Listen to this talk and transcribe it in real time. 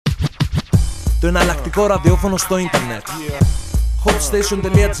το εναλλακτικό ραδιόφωνο στο ίντερνετ.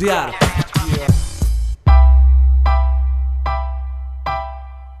 HotStation.gr.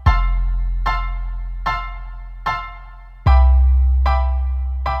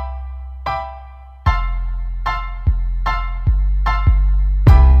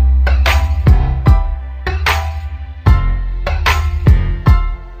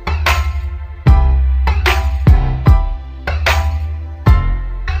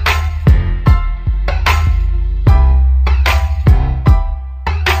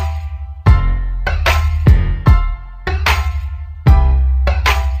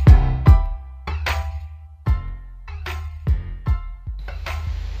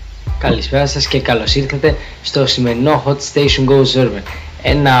 Καλησπέρα σας και καλώς ήρθατε στο σημερινό HotStation Go Server.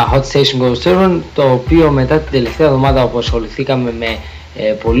 Ένα HotStation Go Server το οποίο μετά την τελευταία εβδομάδα, όπου ασχοληθήκαμε με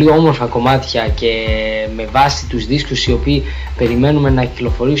πολύ όμορφα κομμάτια και με βάση τους δίσκους οι οποίοι περιμένουμε να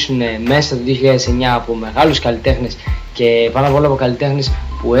κυκλοφορήσουν μέσα το 2009 από μεγάλους καλλιτέχνες και πάνω απ' όλα από καλλιτέχνες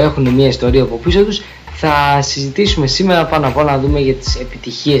που έχουν μια ιστορία από πίσω τους, θα συζητήσουμε σήμερα πάνω απ' όλα να δούμε για τις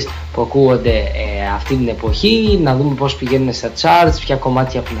επιτυχίες που ακούγονται αυτή την εποχή, να δούμε πώς πηγαίνουν στα charts, ποια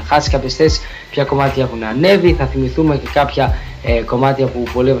κομμάτια έχουν χάσει κάποιες θέσεις, ποια κομμάτια έχουν ανέβει. Θα θυμηθούμε και κάποια κομμάτια που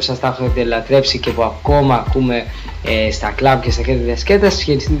πολλοί από εσάς τα έχετε λατρέψει και που ακόμα ακούμε στα κλαμπ και στα κέντρα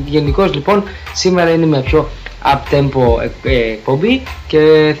διασκέδασης. Γενικώς λοιπόν σήμερα είναι μια πιο up-tempo εκπομπή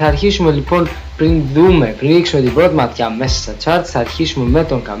και θα αρχίσουμε λοιπόν πριν ρίξουμε την πρώτη ματιά μέσα στα charts. Θα αρχίσουμε με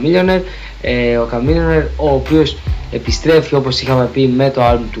τον Chameleonaire. Ο Chameleonaire, ο οποίος επιστρέφει, όπως είχαμε πει, με το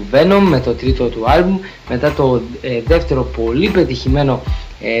άλμπουμ του Venom, με το τρίτο του άλμπουμ, μετά το δεύτερο πολύ πετυχημένο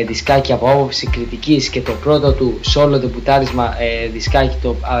δισκάκι από άποψη κριτικής και το πρώτο του solo ντεμπούτάρισμα δισκάκι,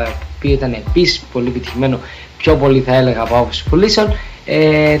 το οποίο ήταν επίσης πολύ πετυχημένο, πιο πολύ θα έλεγα από άποψη πουλήσεων.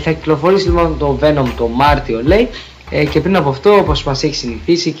 Θα κυκλοφορήσει λοιπόν το Venom το Μάρτιο, λέει, και πριν από αυτό, όπως μας έχει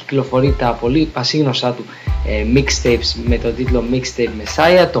συνηθίσει, κυκλοφορεί τα πολύ πασίγνωστα του mixtapes με τον τίτλο Mixtape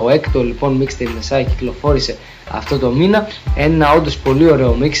Messiah. Το έκτο λοιπόν Mixtape Messiah κυκλοφόρησε αυτό το μήνα, ένα όντως πολύ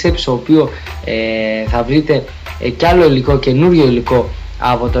ωραίο mixtape, στο οποίο θα βρείτε κι άλλο υλικό, καινούριο υλικό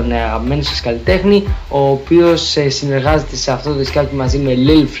από τον αγαπημένο σας καλλιτέχνη, ο οποίος συνεργάζεται σε αυτό το δισκάκι μαζί με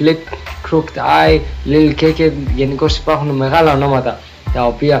Lil Flip, Crooked Eye, Lil Keke. Γενικώς υπάρχουν μεγάλα ονόματα τα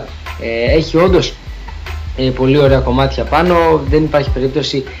οποία έχει όντως πολύ ωραία κομμάτια πάνω. Δεν υπάρχει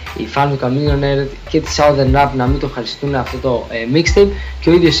περίπτωση οι φαν του Chameleonaire και τη Southern Rap να μην το ευχαριστούν αυτό το mixtape, και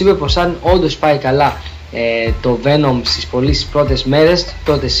ο ίδιος είπε πως αν όντως πάει καλά το Venom στις πωλήσεις πρώτες μέρες,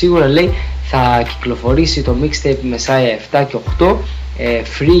 τότε σίγουρα, λέει, θα κυκλοφορήσει το mixtape Messiah 7 και 8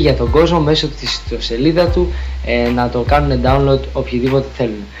 free για τον κόσμο μέσω της ιστοσελίδα του, να το κάνουν download οποιοδήποτε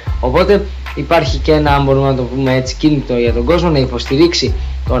θέλουν. Οπότε υπάρχει και ένα, αν μπορούμε να το πούμε έτσι, κίνητο για τον κόσμο να υποστηρίξει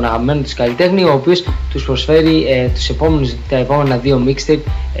τον αγαπημένο τους καλλιτέχνη, ο οποίος τους προσφέρει τα επόμενα δύο mixtape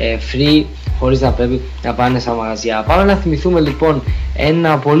free, χωρίς να πρέπει να πάνε στα μαγαζιά. Πάμε να θυμηθούμε λοιπόν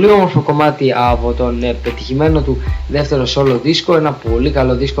ένα πολύ όμορφο κομμάτι από τον πετυχημένο του δεύτερο solo δίσκο, ένα πολύ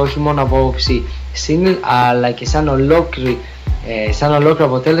καλό δίσκο, όχι μόνο από όψη single αλλά και σαν ολόκληρο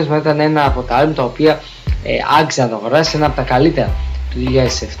αποτέλεσμα. Ήταν ένα από τα άλμπum τα οποία άξιζε να το αγοράσει, ένα από τα καλύτερα του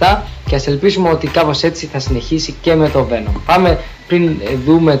 2007, και ας ελπίσουμε ότι κάπως έτσι θα συνεχίσει και με το Venom. Πάμε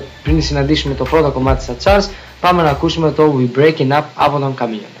πριν συναντήσουμε το πρώτο κομμάτι στα charts, πάμε να ακούσουμε το We Breaking Up από τον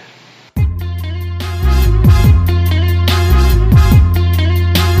Chameleonaire.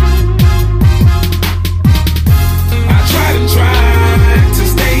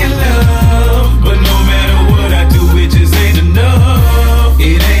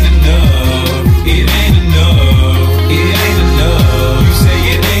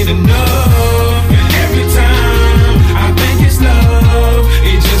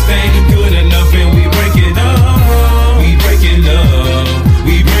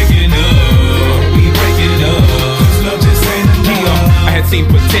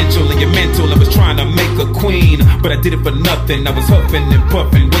 But I did it for nothing. I was huffing and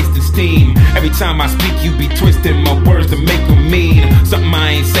puffing, wasting steam. Every time I speak, you be twisting my words to make them mean. Something I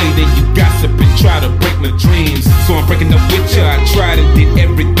ain't say, then you gossip and try to break my dreams. So I'm breaking up with ya. I tried and did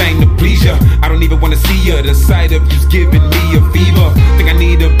everything to please ya. I don't even wanna see ya. The sight of you's giving me a fever. Think I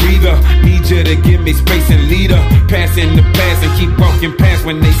need a breather. Need ya to give me space and leader. Passing the past and keep walking past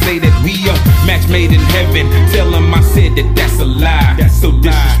when they say that we are match made in heaven. Tell them I said that that's a lie. That's so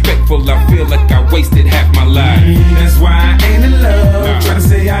disrespectful. I feel like I wasted half my life. That's why I ain't in love. Try to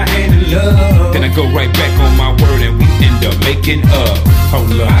say I ain't in love. Then I go right back on my word and we end up making up.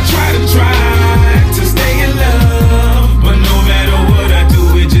 Hold up. I try to stay in love, but no matter what I do,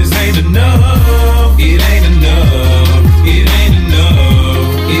 it just ain't enough. It ain't enough. It ain't enough.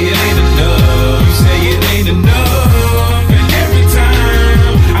 It ain't enough. You say it ain't enough, and every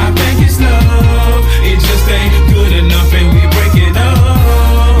time I think it's love,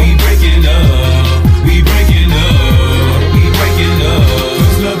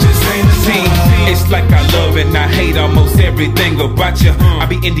 about you. I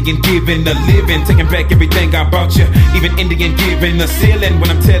be Indian giving a living, taking back everything I bought you. Even Indian giving a ceiling. When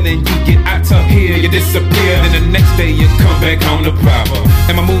I'm telling you get out of here, you disappear. Then the next day you come back home to proper.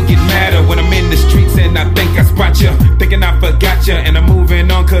 And my mood get madder when I'm in the streets and I think I spot you. Thinking I forgot you and I'm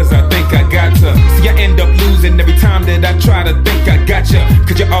moving on cause I think I got to. See, I end up losing every time that I try to think I got you.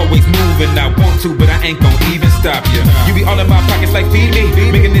 Cause you're always moving, I want to, but I ain't gon' even stop you. You be all in my pockets like feed me.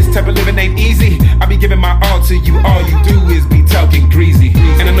 Making this type of living ain't easy. I be giving my all to you, all you do is be talking greasy.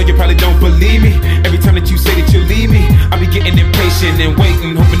 And I know you probably don't believe me. Every time that you say that you'll leave me, I be getting impatient and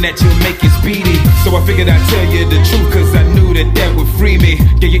waiting, hoping that you'll make it speedy. So I figured I'd tell you the truth, cause I knew that that would free me.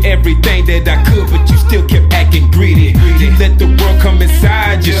 Gave you everything that I could, but you still kept acting greedy. You let the world come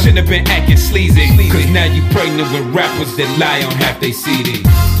inside, you shouldn't have been acting sleazy. Cause now you pregnant with rappers that lie on half they CDs.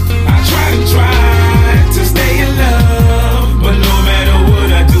 I try to stay in love, but no matter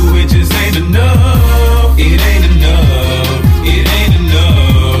what I do, it just ain't enough. It ain't enough. It ain't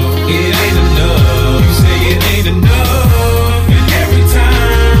enough. It ain't enough. You say it ain't enough, and every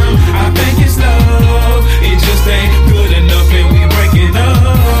time I think it's love, it just ain't good enough, and we breaking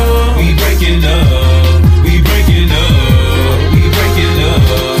up. We breaking up. We breaking up. We breaking up.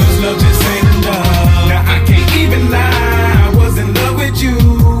 'Cause love just ain't enough. Now I can't even lie, I was in love with you.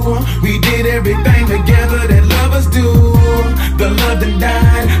 We did everything together that lovers do. The love done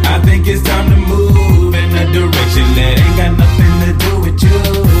died. I think it's time to move in a direction that ain't got nothing to do with you.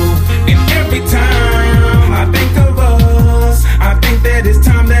 And every time I think of us, I think that it's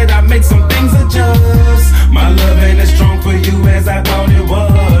time that I make some things adjust. My love ain't as strong for you as I thought it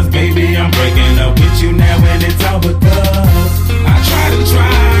was. Baby, I'm breaking up with you now and it's all because I try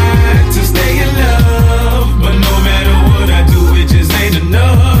to stay in love, but no matter what I do, it just ain't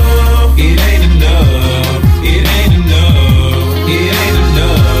enough. It ain't enough. It ain't enough. It ain't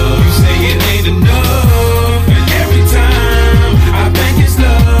enough. You say it ain't enough, and every time I think it's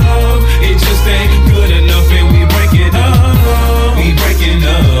love, it just ain't good enough, and we breaking up. We breaking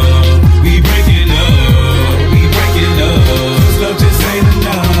up. We breaking up. We breaking up. 'Cause love just ain't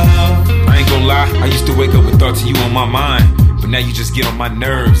enough. I ain't gonna lie, I used to wake up with thoughts of you on my mind, but now you just get on my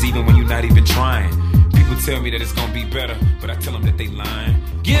nerves even when you're not even trying. People tell me that it's gonna be better, but I tell them that they lying.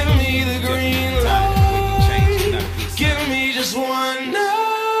 Give me the green light. Give me just one night.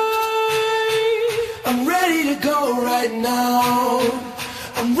 I'm ready to go right now.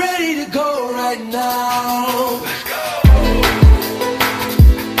 I'm ready to go right now. Let's go.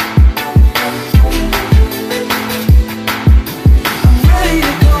 I'm ready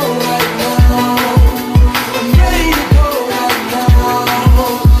to go right now. I'm ready to go right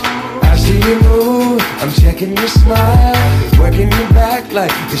now. I see you move, I'm checking your smile, working your back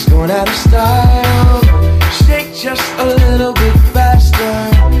like it's going out of style. Shake just a little bit faster.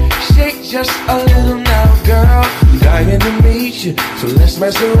 Shake just a little now, girl. I'm dying to meet you, so let's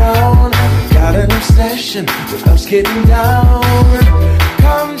mess around. Got an obsession with us getting down.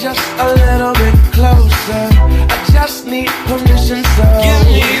 Come just a little bit closer. I just need permission, so give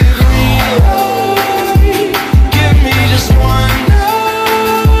me the green light. Give me just one night.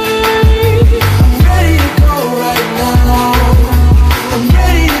 I'm ready to go right now. I'm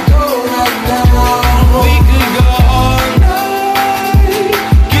ready to go right now. We could go all night.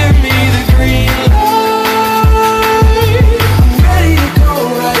 Give me the green light. I'm ready to go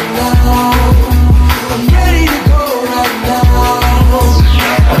right now. I'm ready to go right now.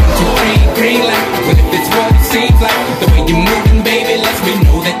 1, 2, 3, green light. But if it's what it seems like, the way you're moving, baby, lets me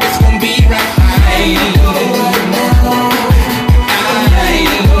know that it's gonna be right.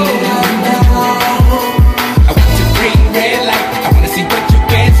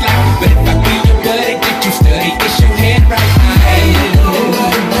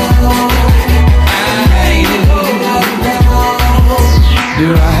 Do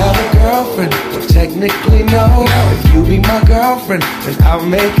I have a girlfriend? Well, technically no. If you be my girlfriend, then I'll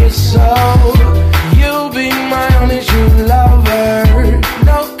make it so. You'll be my only true lover.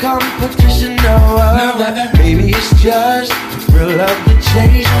 No competition, no other. Maybe it's just the thrill of the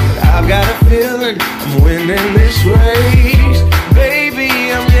chase, but I've got a feeling I'm winning this race. Baby,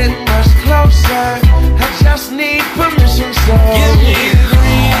 I'm getting much closer. I just need permission, so give me the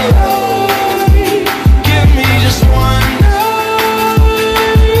green light. Give me just one night.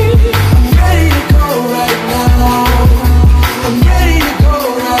 I'm ready to go right now. I'm ready to go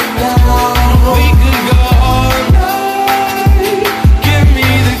right now. We could go all night. Give me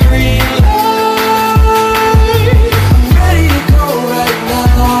the green light. I'm ready to go right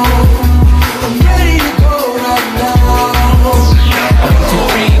now. I'm ready to go right now. 1, 2,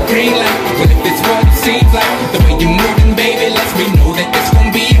 3, green light. But if it's what it seems like, the way you're moving, baby, lets me know that it's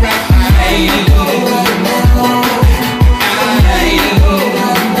gonna be right.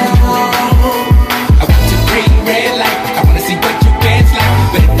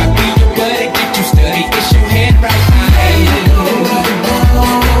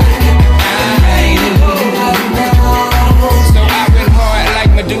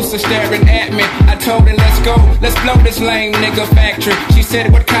 closer staring at me. I told her, let's go, let's blow this lame nigga factory. She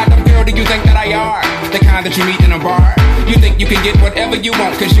said, what kind of girl do you think that I are? The kind that you meet in a bar. You think you can get whatever you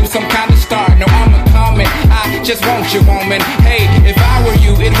want, cause you some kind of star. No, I'm a comet, I just want you, woman. Hey, if I were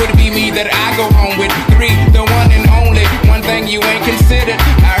you, it would be me that I go home with. 3, the one and only. One thing you ain't considered.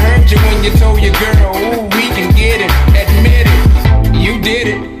 I heard you when you told your girl, ooh, we can get it. Admit it, you did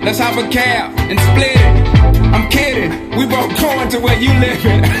it. Let's hop a cab and split it. I'm kidding, we both going to where you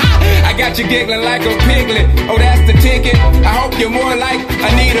living. I got you giggling like a piglet. Oh, that's the ticket. I hope you're more like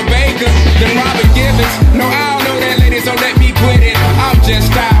Anita Baker than Robin Gibbons. No, I don't know that lady, so let me quit it. I'm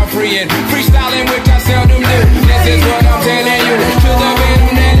just style freeing, freestyling, which I seldom do. This is what I'm telling you. To the bed,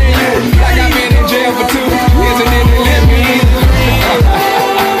 I'm telling you. Like I've been in jail for 2 years and then they let me in.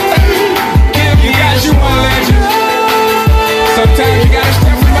 You got you one legend. Sometimes you gotta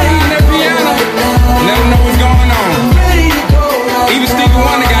step from behind that piano. Let them know what's going on. Even Stevie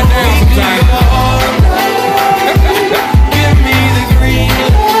Wonder got down sometimes. Give me the green.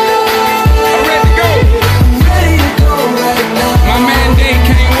 I'm ready to go. My mandate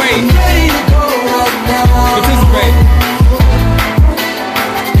can't wait. Participate.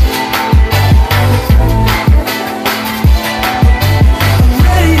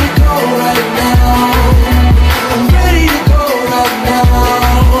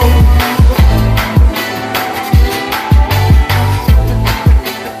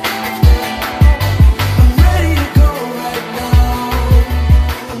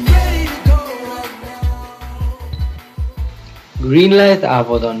 Greenlight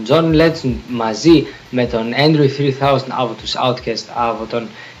από τον John Legend μαζί με τον Andrew 3000 από τους Outkast από τον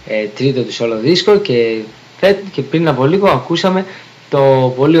τρίτο του solo δίσκο και πριν από λίγο ακούσαμε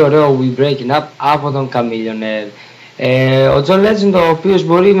το πολύ ωραίο We Breaking Up από τον Chameleonaire. Ο John Legend, ο οποίος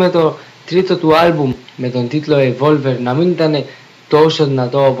μπορεί με το τρίτο του άλμπουμ με τον τίτλο Evolver να μην ήταν τόσο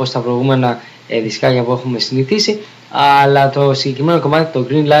δυνατό όπως τα προηγούμενα δισκάκια που έχουμε συνηθίσει, αλλά το συγκεκριμένο κομμάτι, το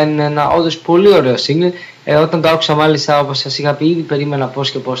Green Line, είναι ένα όντως πολύ ωραίο single. Όταν το άκουσα, μάλιστα, όπως σας είχα πει, ήδη περίμενα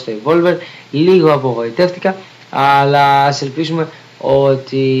πώς και πώς το Evolver, λίγο απογοητεύτηκα, αλλά ας ελπίσουμε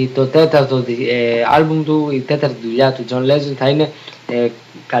ότι το τέταρτο άλμπουμ του, η τέταρτη δουλειά του John Legend θα είναι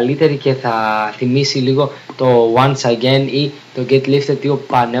καλύτερη και θα θυμίσει λίγο το Once Again ή το Get Lifted, δύο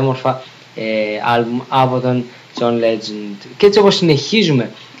πανέμορφα άλμπουμ από τον John Legend. Και έτσι όπως συνεχίζουμε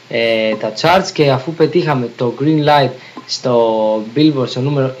τα charts, και αφού πετύχαμε το Green Light στο Billboard στο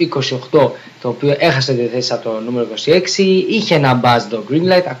νούμερο 28, το οποίο έχασε τη θέση από το νούμερο 26, είχε ένα buzz το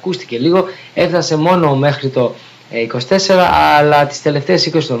Green Light, ακούστηκε λίγο, έφτασε μόνο μέχρι το 24, αλλά τις τελευταίες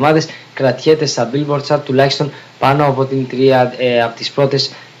 20 εβδομάδες κρατιέται στα Billboard chart τουλάχιστον πάνω από, από τις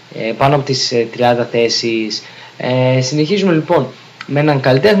πρώτες, πάνω από τις 30 θέσεις. Συνεχίζουμε λοιπόν με έναν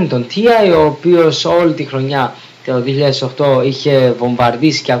καλλιτέχνη, τον T.I., ο οποίος όλη τη χρονιά το 2008 είχε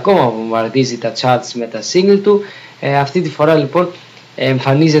βομβαρδίσει και ακόμα βομβαρδίζει τα charts με τα single του. Αυτή τη φορά λοιπόν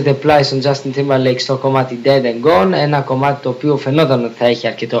εμφανίζεται πλάι στον Justin Timberlake στο κομμάτι Dead and Gone, ένα κομμάτι το οποίο φαινόταν ότι θα έχει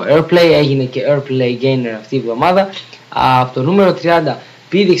αρκετό airplay, έγινε και airplay gainer αυτή η εβδομάδα. Από το νούμερο 30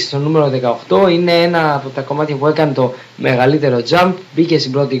 πήδηξε στο νούμερο 18, είναι ένα από τα κομμάτια που έκανε το μεγαλύτερο jump, μπήκε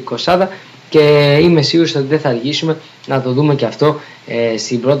στην πρώτη 20 και είμαι σίγουρος ότι δεν θα αργήσουμε να το δούμε και αυτό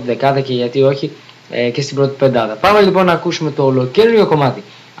στην πρώτη δεκάδα, και γιατί όχι και στην πρώτη πεντάδα. Πάμε λοιπόν να ακούσουμε το ολοκαίριο κομμάτι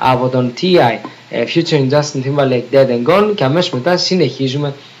από τον T.I. featuring Justin Timberlake, Dead and Gone, και αμέσως μετά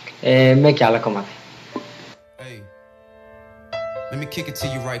συνεχίζουμε με και άλλα κομμάτια. Hey, let me kick it to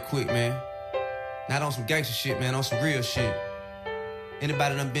you right quick, man. Not on some gangster shit, man, on some real shit.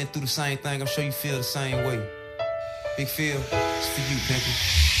 Anybody done been through the same thing, I'm sure you feel the same way. Big Phil, it's for you, pimpin'.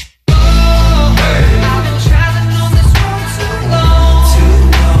 I've been traveling on this road too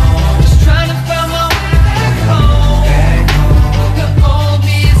long, just trying to find my way back home. The old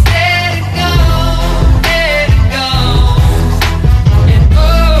me is dead and gone, dead and gone. And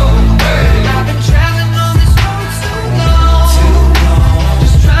oh, I've been traveling on this road too long,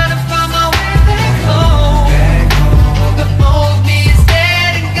 just trying to find my way back home. The old me is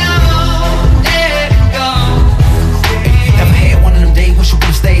dead and gone, dead and gone. Ever had one of them days when you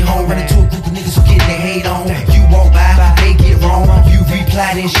wanna stay home, run into a group of niggas who get their hate on? You walk by, they get wrong. You reply,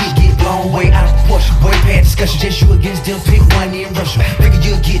 then shit get blown way out of proportion. Way past discussion, just you against them, pick one in Russia. Figure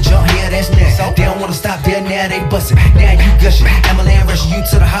you'll get jumped here, that's next. They don't wanna stop there, now they bustin'. Now you gushing. Ambulance rushing you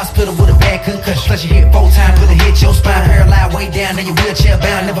to the hospital with a bad concussion. Plus you hit 4 times, put a hit your spine, paralyzed way down, then your wheelchair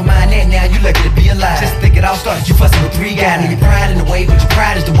bound. Never mind that, now you lucky to be alive. Just think it all started, you fussing with 3 guys. Now your pride in the way, but your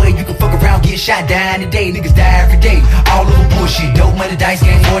pride is the way you can fuck around, get shot, die in the day. Niggas die every day, all over bullshit. Dope money, dice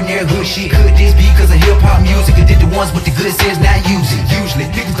game, ordinary hood shit. Could this be cause of hip-hop music? Or did the ones with the good sense not use it? Usually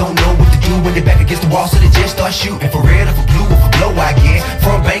niggas don't know what to do when they're back against the wall, so they just start shooting. For red or for blue or for blow, I guess.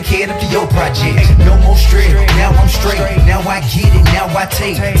 From bank project. No more stress, now I'm straight. Now I get it, now I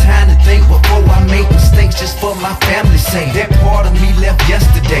take time to think before I make mistakes, just for my family's sake. That part of me left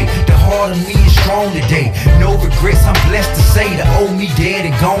yesterday, the heart of me is strong today. No regrets, I'm blessed to say the old me dead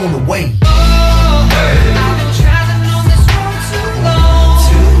and gone away. I've been traveling on this road too long,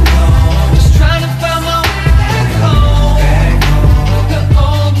 just trying to find my way back home. The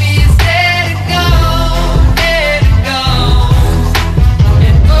old me is dead and gone, dead and gone.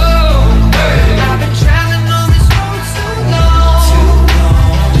 And I've been traveling on this road too long,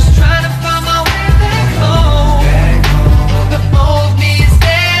 just trying to find my way back home. The old me is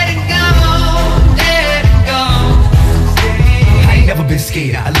dead and gone, dead and gone. I ain't never been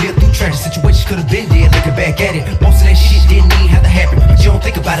scared. I lived through tragic situations, could've been dead. Looking back at it, most of that shit didn't even have to happen. But you don't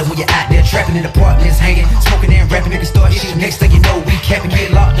think about it when you're out there trapping in apartments, hanging, smoking and rapping. Niggas start shit. Next thing you know, we capping,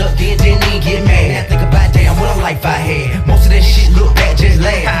 get locked up, then didn't even get mad. Now think about damn what a life I had. Most of that shit look back, just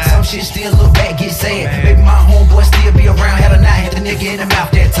laugh. Some shit still look back, get sad. Maybe my homeboy still be around, had a not hit the nigga in the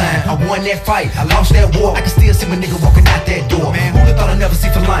mouth that time. I won that fight, I lost that war. I can still see my nigga walking out that door. Who'da thought I'd never see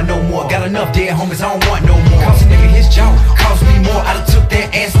for line no more? Got enough dead homies, I don't want no more. Cost a nigga his job, cost me more. I done took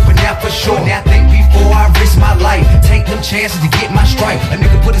that ass up and out for sure. Now think before I risk my life, take them chances to get my stripe. A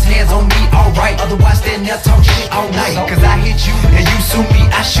nigga put his hands on me, alright. Otherwise stand there talk shit all night. Cause I hit you and you sue me,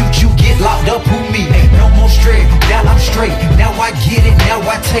 I shoot you, get locked up, who me? No more stress, now I'm straight. Now I get it, now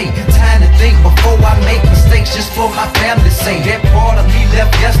I take time to think before I make mistakes, just for my family's sake. That part of me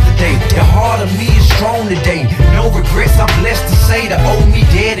left yesterday, the heart of me is strong today. No regrets, I'm blessed to say the old me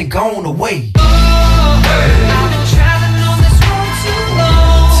dead and gone away. I've been traveling on this road too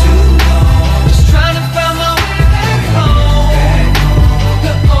long, just trying to find my way back home.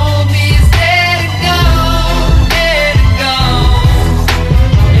 The old me is dead and gone, dead and gone.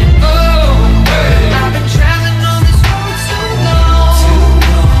 And I've been traveling on this road too long,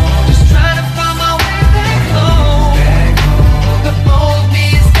 just trying to find my way back home. The old me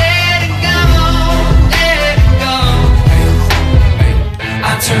is dead and gone, dead and gone.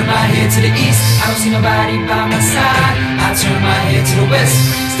 I turn my head to the east, I don't see nobody by my side. I turn my head to the west,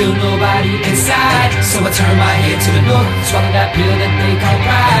 still nobody inside. So I turn my head to the north, swallow that pill that they call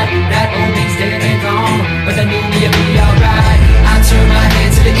pride. That old me's dead and gone, but that new me'll be alright. I turn my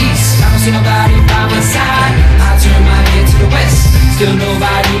head to the east, I don't see nobody by my side. I turn my head to the west, still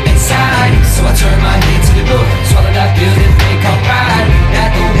nobody inside. So I turn my head to the north, swallow that pill that they call pride.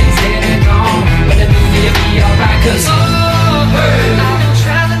 That old me's dead and gone, but that new me'll be alright. Cause I've been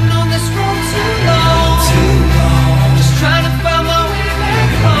traveling on this road too long, just trying to find my way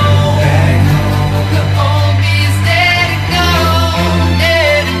back home. The old me is dead and gone,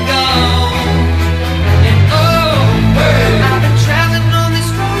 dead and gone. And I've been traveling on this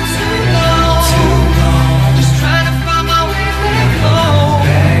road too long, just trying to find my way back home.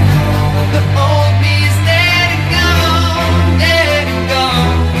 The old me is dead and gone, dead and gone.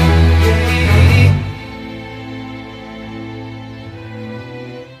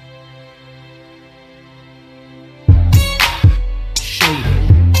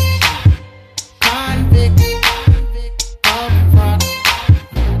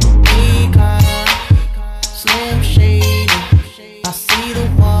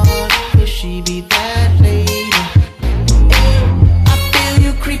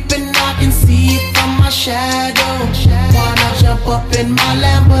 Up in my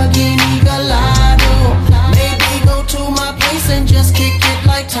Lamborghini Gallardo, maybe go to my place and just kick it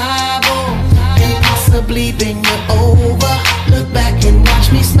like Tybo, and possibly bend you over. Look back and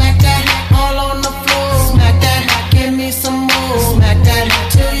watch me smack that all on the floor. Smack that, give me some more. Smack that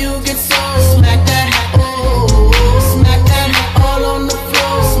till you get so. Smack that, oh, smack that all on the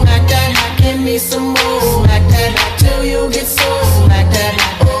floor. Smack that, give me some more. Smack that till you get so. Smack that,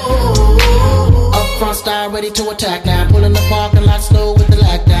 oh, up front style ready to attack now. Pulling the parking lot slow with the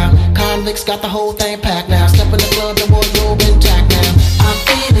lockdown. Convicts got the whole thing packed now. Step in the club, the wardrobe intact now. I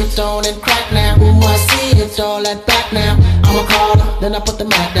feel it on and crack now. Ooh, I see it's all at back now. I'm a caller, then I put the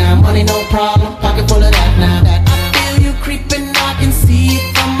mat down. Money no problem, pocket full of that now. I feel you creeping, I can see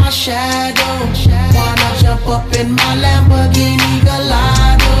it from my shadow. Wanna jump up in my Lamborghini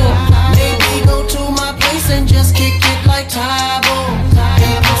Gallardo, maybe go to my place and just kick it like Tybo,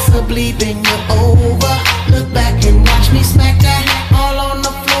 and possibly bend you over. Look back and watch me smack that all on the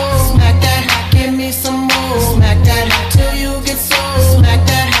floor. Smack that, give me some more. Smack that till you get so. Smack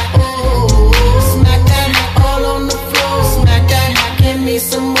that, oh, smack that all on the floor. Smack that, give me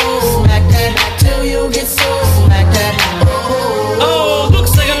some more. Smack that till you get so. Smack that, oh,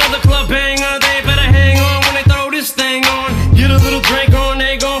 looks like another club banger. They better hang on when they throw this thing on. Get a little drink on,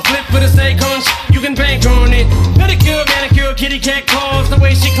 they gon' flip for the sake on. You can bank on it. Pedicure, manicure, kitty cat claws. the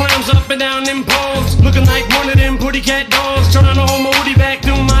way she climbs up and down them poles, looking like one of them pretty cat dolls, trying to hold my hoodie back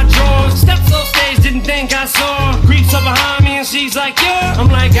through my drawers. Steps off stage, didn't think I saw. Creeps up behind me and she's like, yeah. I'm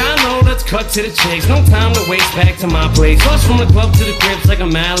like, I know, let's cut to the chase. No time to waste, back to my place. Plus from the club to the crib's like a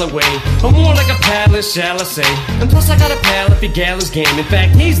mile away, or more like a palace, shall I say. And plus I got a pal if your gal is game. In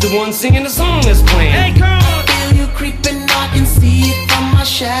fact, he's the one singing the song that's playing. Hey, girl! I feel you creeping, I can see it from my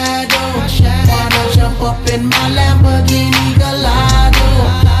shadow. Wanna jump up in my Lamborghini Gallardo?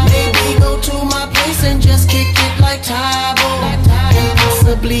 Maybe go to my place and just kick it like Tybo, and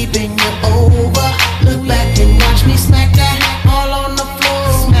possibly bend you over. Look back and watch me smack that all on the floor.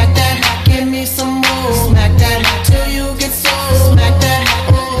 Smack that, give me some more. Smack that till you get so. Smack that,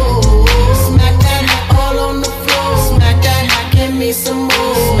 oh. Smack that all on the floor. Smack that, give me some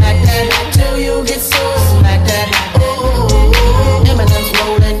more. Smack that till you get so. Smack that, oh. Eminem's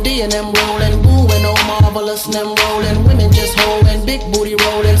rolling, D&M rolling, wooing, oh marvelous, and them rolling. Women just holding, big booty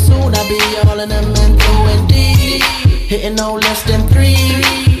rolling. Soon I'll be all in them and throwing D. Hitting no less than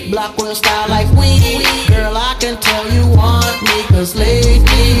 3. Block world style like we. Girl, I can tell you want me, cause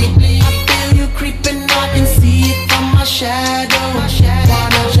lately I feel you creeping, I can see it from my shadow.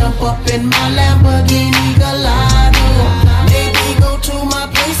 Wanna jump up in my Lamborghini Gallardo? Maybe go to my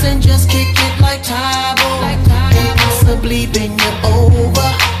place and just kick it like Tybo, and possibly bend you over.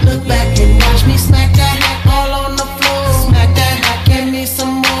 Look back and watch me smack that all on the floor. Smack that, give me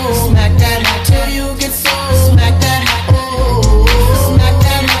some more. Smack that till you get so. Smack that, oh. Smack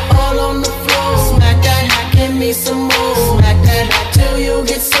that all on the floor. Smack that, give me some more. Smack that till you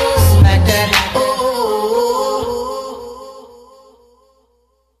get so. Smack that, oh.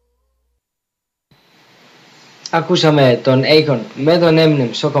 Ακούσαμε τον Akon με τον Eminem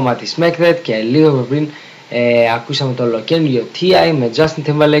στο κομμάτι Smack That, και λίγο πριν ακούσαμε τον ολοκαίνουργιο T.I. με Justin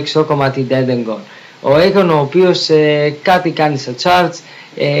Timberlake στο κομμάτι Dead and Gone. Ο Akon, ο οποίος κάτι κάνει στα charts,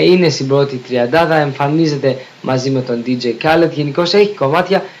 είναι στην πρώτη τριαντάδα, εμφανίζεται μαζί με τον DJ Khaled, γενικώς έχει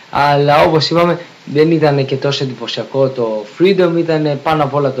κομμάτια, αλλά όπως είπαμε δεν ήταν και τόσο εντυπωσιακό το Freedom, ήταν πάνω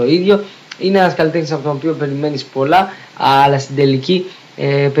απ' όλα το ίδιο. Είναι ένας καλλιτέχνης από τον οποίο περιμένεις πολλά, αλλά στην τελική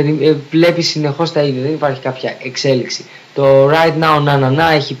βλέπεις συνεχώς τα ίδια, δεν υπάρχει κάποια εξέλιξη. Το Right Now Na Na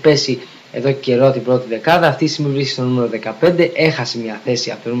Na έχει πέσει εδώ και καιρό την πρώτη δεκάδα, αυτή τη στιγμή βρίσκεται στο νούμερο 15, έχασε μια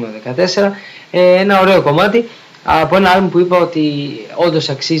θέση από το νούμερο 14. Ένα ωραίο κομμάτι από ένα άλμπουμ που είπα ότι όντως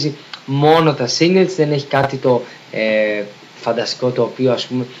αξίζει μόνο τα singles, δεν έχει κάτι το φανταστικό το οποίο ας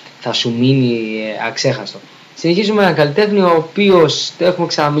πούμε θα σου μείνει αξέχαστο. Συνεχίζουμε με έναν καλλιτέχνη ο οποίος, το έχουμε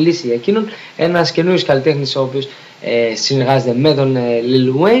ξαναμιλήσει για εκείνον, ένας καινούριος καλλιτέχνης ο οποίος συνεργάζεται με τον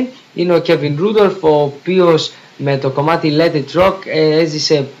Lil Wayne, είναι ο Kevin Rudolph, ο οποίος με το κομμάτι Let It Rock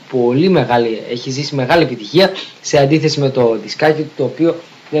έζησε έχει ζήσει μεγάλη επιτυχία, σε αντίθεση με το δισκάκι του, το οποίο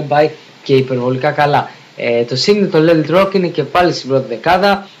δεν πάει και υπερβολικά καλά. Το single το Let It Rock είναι και πάλι στην πρώτη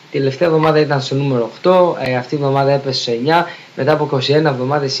δεκάδα, τελευταία εβδομάδα ήταν στο νούμερο 8, αυτή τη εβδομάδα έπεσε στο 9, μετά από 21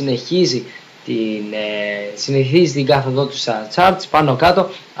 εβδομάδες συνεχίζει την κάθοδό του στα charts πάνω κάτω,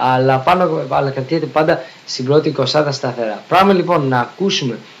 αλλά κρατιέται πάντα στην πρώτη 20 σταθερά. Πάμε λοιπόν να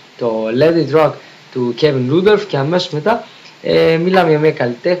ακούσουμε το Let It Rock του Kevin Rudolph και αμέσως μετά μιλάμε για μια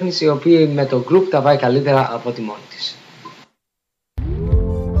καλλιτέχνη η οποία με το group τα πάει καλύτερα από τη μόνη της.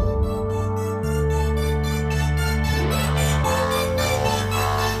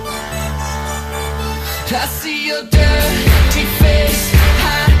 I see your dirty face,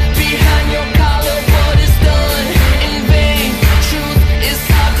 hide behind your collar. What is done in vain? Truth is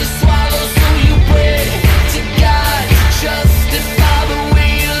hard to swallow, so you pray to God. Justify the way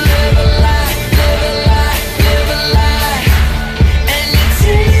you live a lie, live a lie, live a lie. And you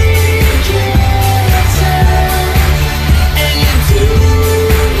take your time, and you do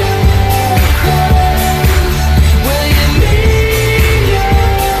not cry. Well, you made your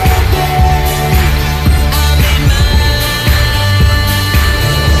bed. I made mine.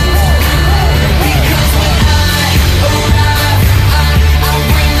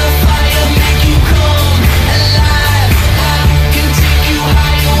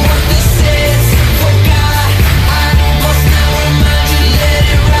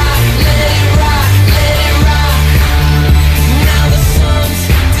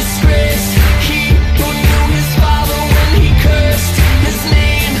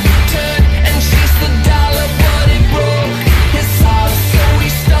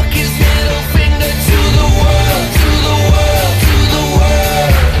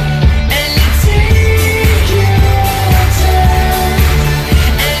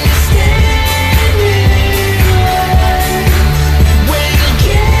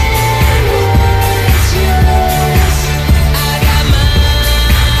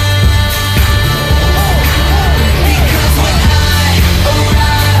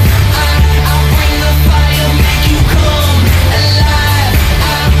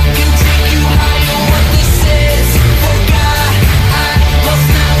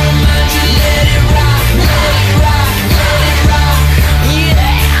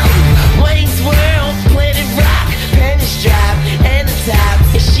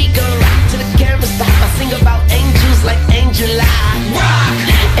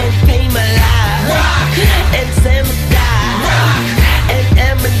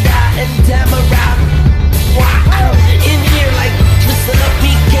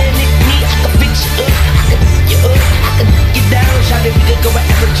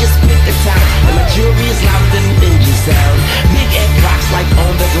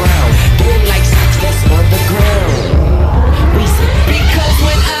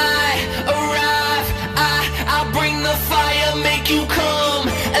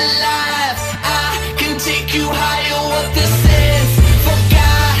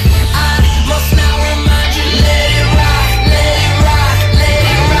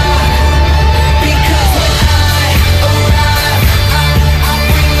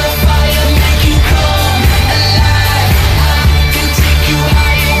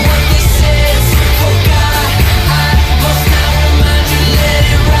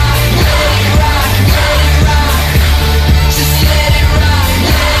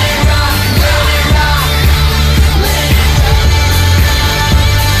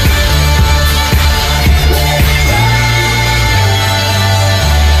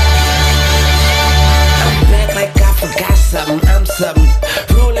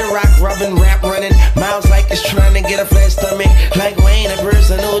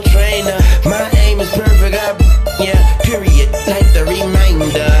 personal trainer. My aim is perfect, yeah, period, like the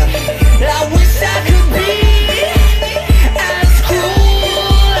reminder. I wish I could be as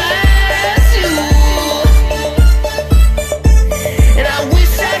cool as you, and I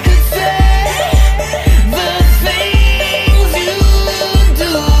wish I could say the things you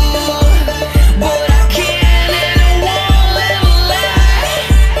do, but I can't and I won't lie.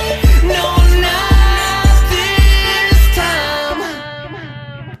 No, not this time.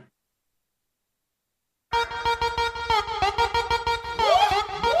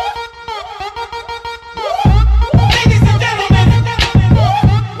 Ladies and gentlemen,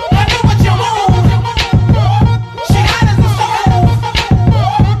 I know what you want. She hot as the stove.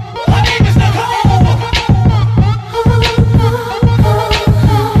 Her name is Nicole.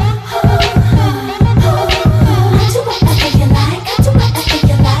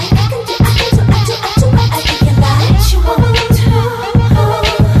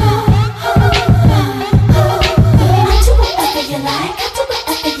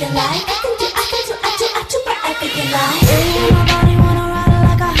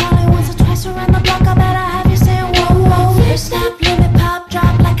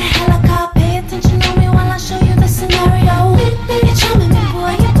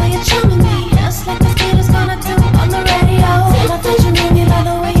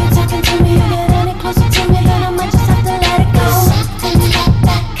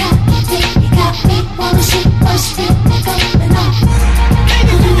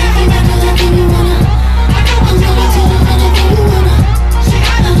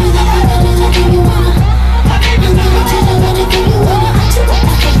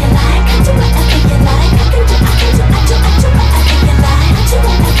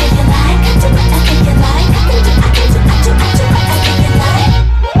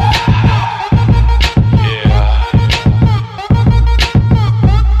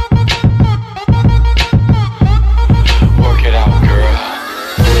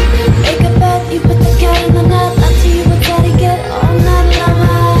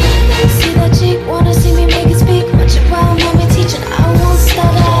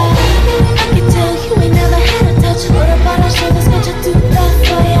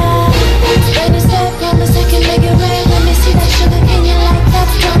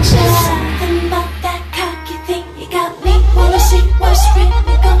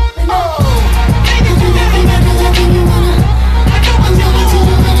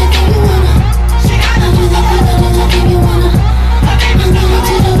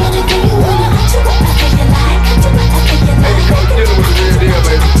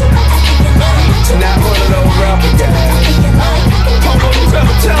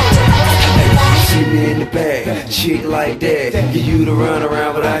 Chick like that, get you to run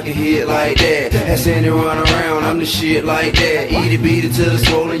around, but I can hit like that. That's any run around, I'm the shit like that. Eat it, beat it till it's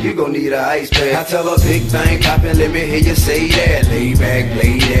swollen, you gon' need an ice pack. I tell her big thing, poppin', let me hear you say that. Lay back,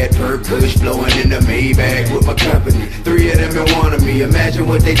 play that, per push, blowing in the Maybach with my company. 3 of them and 1 of me, imagine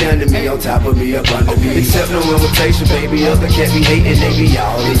what they done to me, on top of me, up under me. Accept no invitation, baby, other cat be hating, they be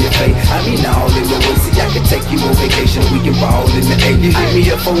all in your face. I mean all in the way, see I can take you on vacation, we can ball in the 8. You hit me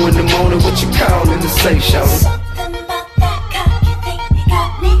up 4 in the morning, what you callin' the safe, shawty?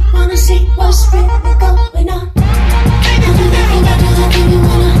 Wanna see what's really going on.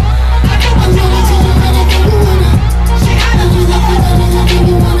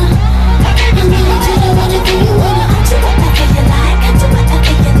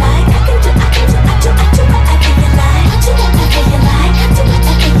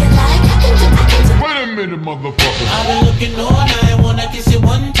 Wait a minute, motherfucker. I've been looking all night, wanna kiss you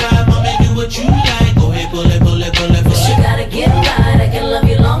one time. I'ma do what you like. Go ahead, pull it, pull it, pull it, pull it. You gotta get right, I can love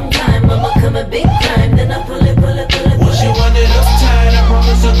you long time. I'ma come a big crime, then I pull it, pull it, pull it. Once you wind it up tight, I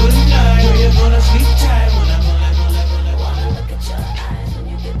promise a good night. Know you're gonna sleep tight when I pull it, pull it, pull it. Wanna look at your eyes when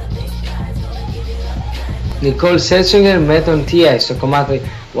you get the big prize. Gonna give it up time. Νικόλ Σέλτσινγκερ με τον T.I. στο κομμάτι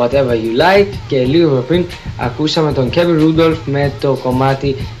Whatever You Like, και λίγο πριν ακούσαμε τον Kevin Rudolph με το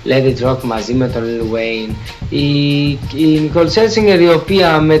κομμάτι Let It Rock μαζί με τον Lil Wayne. Η Νικόλ Σέλτσινγκερ, η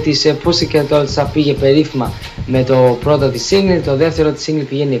οποία με τις Pussycat Dolls θα πήγε περίφημα με το πρώτο της single, το δεύτερο της single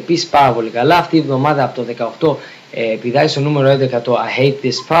πηγαίνει επίσης πάρα πολύ καλά. Αυτή η εβδομάδα από το 18 πηδάει στο νούμερο 11 το I Hate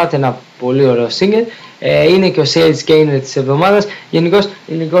This Part, ένα πολύ ωραίο single. Είναι και ο sales gainer της εβδομάδας. Γενικώς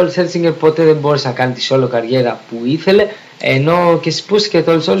η Nicole Scherzinger ποτέ δεν μπόρεσε να κάνει τη solo καριέρα που ήθελε, ενώ και στις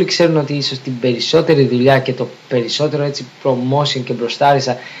Pussycat όλοι ξέρουν ότι ίσως την περισσότερη δουλειά και το περισσότερο έτσι promotion και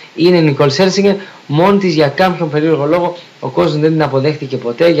μπροστάρισα είναι η Nicole Scherzinger. Μόνη της για κάποιον περίεργο λόγο ο κόσμος δεν την αποδέχτηκε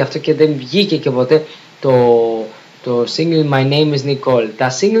ποτέ, γι' αυτό και δεν βγήκε και ποτέ το single My Name is Nicole.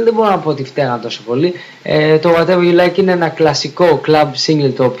 Τα single δεν μπορώ να πω ότι φταίγαν τόσο πολύ. Το Whatever You Like είναι ένα κλασικό club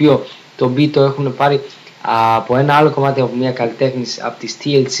single, το οποίο το beat το έχουν πάρει από ένα άλλο κομμάτι από μια καλλιτέχνης από τις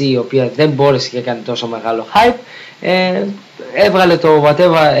TLC, η οποία δεν μπόρεσε και έκανε τόσο μεγάλο hype. Έβγαλε το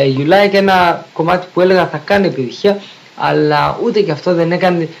Whatever You Like, ένα κομμάτι που έλεγα θα κάνει επιτυχία, αλλά ούτε και αυτό δεν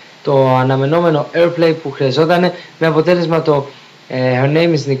έκανε το αναμενόμενο airplay που χρειαζόταν, με αποτέλεσμα το Her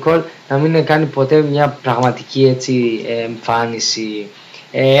Name is Nicole να μην κάνει ποτέ μια πραγματική έτσι εμφάνιση.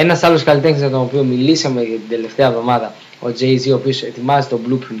 Ένας άλλος καλλιτέχνης, για τον οποίο μιλήσαμε για την τελευταία εβδομάδα, ο Jay-Z, ο οποίος ετοιμάζει το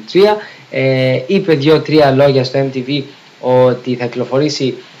Blueprint 3, είπε 2-3 λόγια στο MTV ότι θα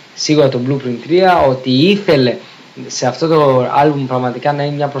κυκλοφορήσει σίγουρα το Blueprint 3, ότι ήθελε σε αυτό το άλμπουμ πραγματικά να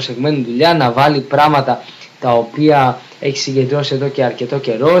είναι μια προσεγμένη δουλειά, να βάλει πράγματα τα οποία έχει συγκεντρώσει εδώ και αρκετό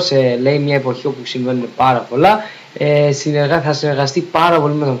καιρό, σε λέει μια εποχή όπου συμβαίνουν πάρα πολλά. Θα συνεργαστεί πάρα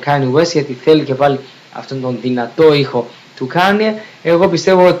πολύ με τον Kanye West, γιατί θέλει και πάλι αυτόν τον δυνατό ήχο του Kanye. Εγώ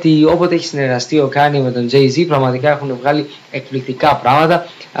πιστεύω ότι όποτε έχει συνεργαστεί ο Kanye με τον Jay-Z, πραγματικά έχουν βγάλει εκπληκτικά πράγματα.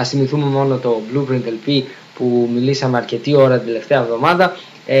 Ας θυμηθούμε μόνο το Blueprint LP που μιλήσαμε αρκετή ώρα την τελευταία εβδομάδα,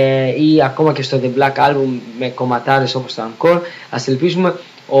 ή ακόμα και στο The Black Album με κομματάρες όπως το Encore. Ας ελπίσουμε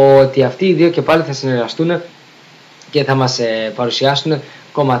ότι αυτοί οι δύο και πάλι θα συνεργαστούν και θα μας παρουσιάσουν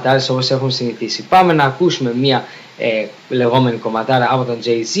κομματάρες όπως έχουν συνηθίσει. Πάμε να ακούσουμε μια λεγόμενη κομματάρα από τον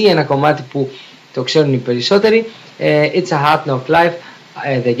Jay-Z, ένα κομμάτι που το ξέρουν οι περισσότεροι, It's a Hard Knock Life,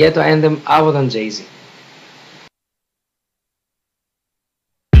 The Ghetto Anthem από τον Jay-Z.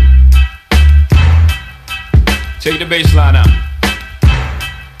 Take the bass line out.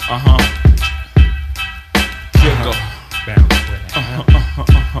 Jiggle. Yeah.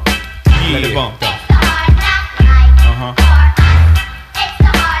 Let it bump though.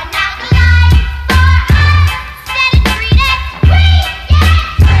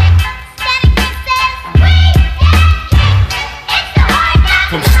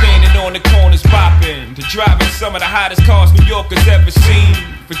 From standing on the corners popping to driving some of the hottest cars New Yorkers ever seen,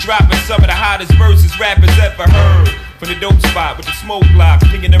 for dropping some of the hottest verses rappers ever heard, from the dope spot with the smoke block,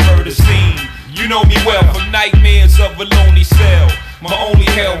 thinking the murder scene. You know me well from nightmares of a lonely cell, my only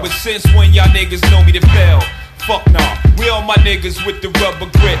hell, but since when y'all niggas know me to fail? Fuck nah, we all my niggas with the rubber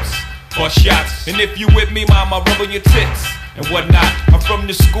grips, bust shots, and if you with me, mama, rub on your tits and whatnot. I'm from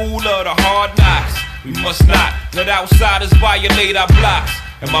the school of the hard knocks. We must not let outsiders violate our blocks.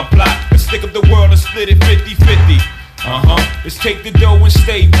 And my plot, let's stick up the world and split it 50-50. Let's take the dough and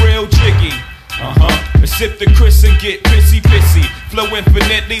stay real jiggy. Let's sip the Chris and get pissy. Flow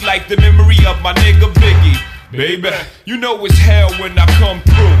infinitely like the memory of my nigga Biggie. Baby, you know it's hell when I come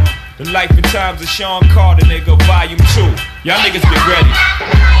through. The life and times of Sean Carter, nigga, volume 2. Y'all niggas get ready.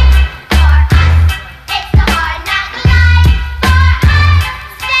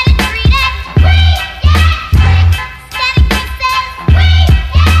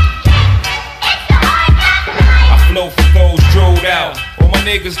 Flow for those drove out. All my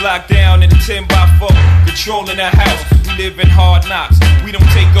niggas locked down in a 10x4, controlling the house. We live in hard knocks. We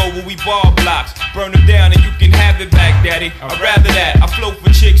don't take over, we ball blocks. Burn them down and you can have it back, daddy. I'd rather that. I flow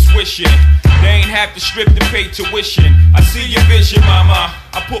for chicks wishing they ain't have to strip to pay tuition. I see your vision, mama.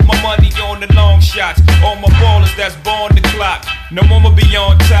 I put my money on the long shots. All my ballers that's born the clock. No one will be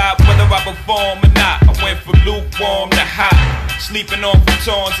on top, whether I perform or not. I went from lukewarm to hot. Sleeping on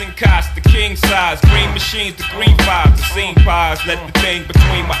futons and cots, the king size. Green machines, the green fives, the scene pies. Let the thing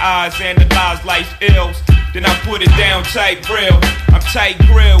between my eyes analyze life's ills. Then I put it down tight real. I'm tight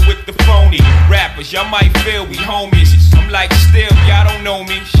grill with the phony rappers. Y'all might feel we homies. I'm like still, y'all don't know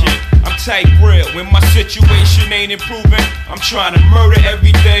me. Shit, I'm tight real. When my situation ain't improving, I'm trying to murder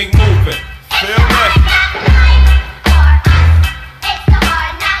everything moving. Feel me?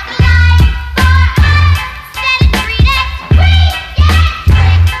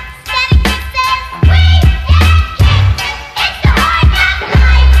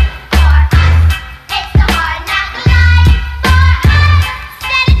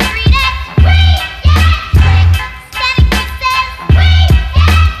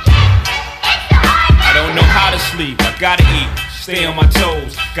 Gotta eat, stay on my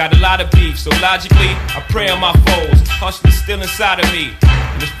toes. Got a lot of beef, so logically, I pray on my foes. Hustling's still inside of me.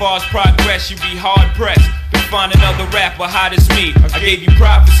 And as far as progress, you be hard pressed to find another rapper hot as me. I gave you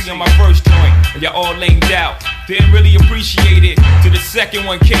prophecy on my first joint, and y'all all lamed out. Didn't really appreciate it till the second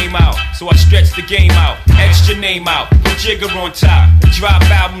one came out. So I stretched the game out, extra name out, put Jigger on top, and drop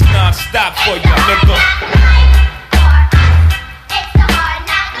albums non-stop for you, nigga.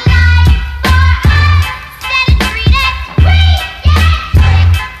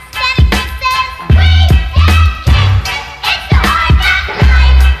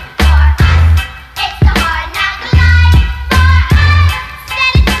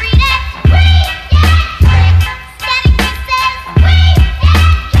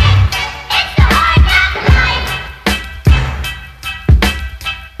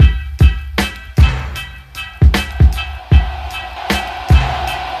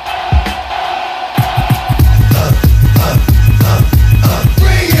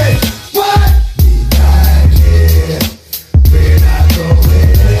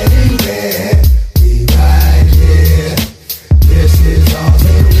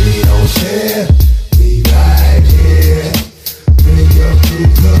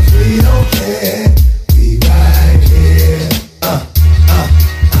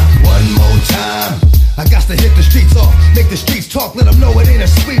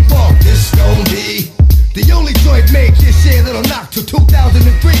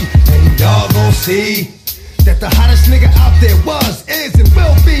 y'all gon' see that the hottest nigga out there was, is, and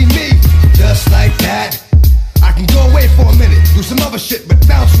will be me. Just like that, I can go away for a minute, do some other shit, but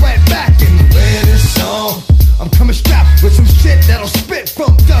bounce right back. And when it's on, I'm coming strapped with some shit that'll spit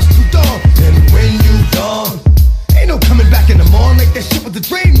from dusk to dawn. And when you gone, ain't no coming back in the morning. Like that shit with the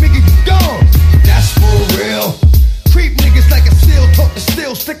drain, nigga, you gone. That's for real. Creep niggas like a seal, talk to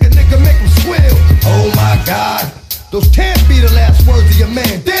steel, stick a nigga, make him squeal. Oh my God, those can't be the last words of your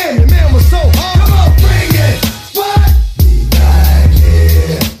man. Damn, your man was so hard. Come on, bring it. What? We right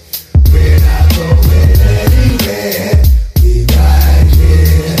here. We're not going anywhere. We right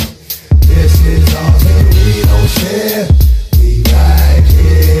here. This is all that we don't share. We right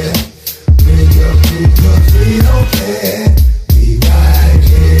here. Bring your crew 'cause we don't care. We right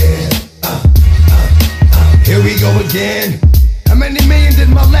here. Here we go again. How many million did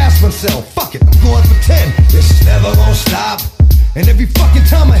my last one sell? Fuck it, I'm going for 10. This is never gonna stop. And every fucking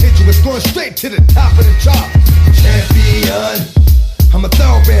time I hit you, it's going straight to the top of the chart. Champion, I'm a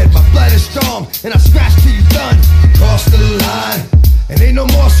thoroughbred, my blood is strong, and I scratch till you done. Cross the line, and ain't no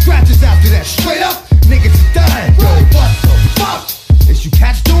more scratches after that. Straight up, niggas is dying. Yo, what the fuck is you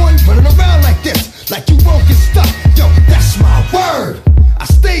cats doing? Running around like this, like you won't get stuck. Yo, that's my word. I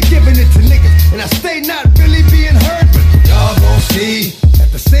stay giving it to niggas, and I stay not really being heard, but y'all gon' see that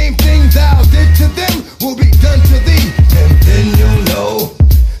the same thing thou did to them will be done to thee. And then you'll know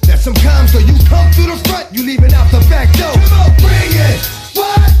that sometimes though you come through the front, you leaving out the back door. Come on, bring it.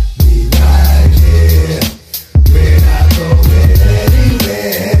 What? We right here. We're not going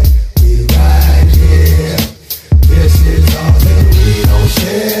anywhere. We right here. This is all that we don't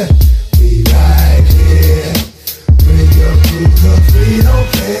share. We right here. Bring your crew 'cause we don't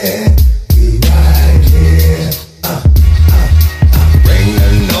care. We right here. Bring the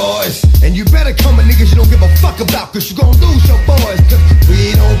noise. And you better come with niggas you don't give a fuck about, 'cause you gon' lose your boys. 'Cause we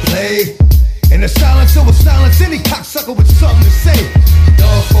don't play. And the silence over silence, any cocksucker with something to say.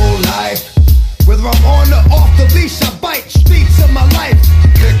 Dog for life. Whether I'm on or off the leash, I bite streets of my life.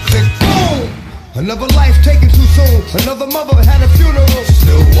 Click, click, boom. Another life taken too soon. Another mother had a funeral.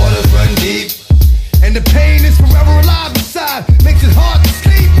 Still waters run deep. And the pain is forever alive inside. Makes it hard to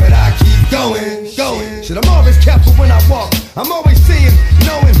sleep, but I keep going, going. Shit, I'm always careful when I walk. I'm always seeing,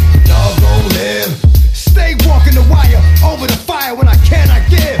 knowing, dog gon' live. Stay walking the wire, over the fire when I cannot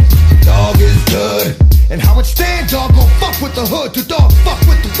give. Dog is good. And how it stands, dog gon' fuck with the hood. To dog fuck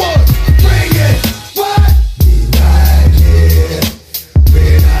with the wood. Bring it. What? We right here.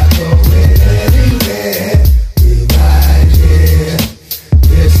 We're not going anywhere. We right here.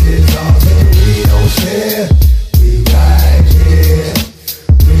 This is all that we don't share. We right here.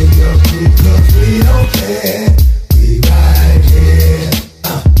 Bring your crew 'cause we don't care. We right here.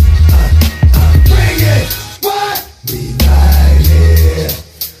 Bring it. What? We right here.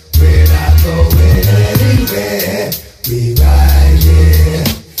 We're not going anywhere. We right here.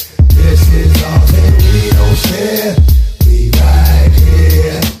 This is all that we don't share. We right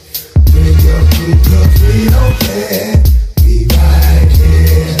here. Bring your crew 'cause we don't care. We right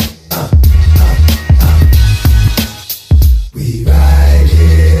here. We right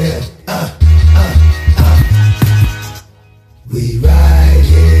here. We right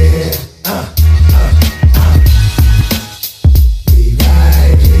here. We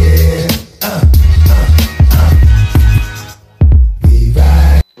right here.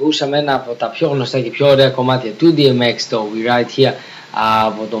 Ακούσαμε ένα από τα πιο γνωστά και πιο ωραία κομμάτια του DMX, το We Right Here,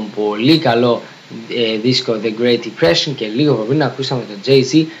 από τον πολύ καλό δίσκο The Great Depression, και λίγο πριν ακούσαμε το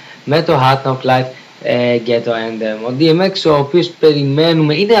Jay-Z με το Hot Knock Life και το Anthem. Ο DMX, ο οποίος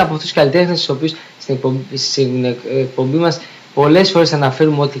περιμένουμε, είναι από τους καλλιτέχνες, ο οποίος στην εκπομπή μας πολλές φορές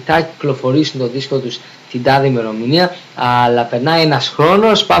αναφέρουμε ότι θα κυκλοφορήσουν το δίσκο τους την τάδε ημερομηνία, αλλά περνάει ένας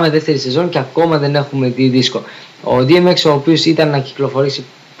χρόνος, πάμε δεύτερη σεζόν και ακόμα δεν έχουμε δει δίσκο. Ο DMX, ο οποίος ήταν να κυκλοφορήσει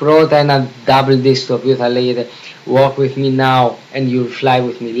πρώτα ένα double disc, το οποίο θα λέγεται Walk With Me Now and You'll Fly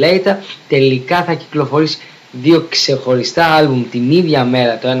With Me Later, τελικά θα κυκλοφορήσει δύο ξεχωριστά άλμπουμ την ίδια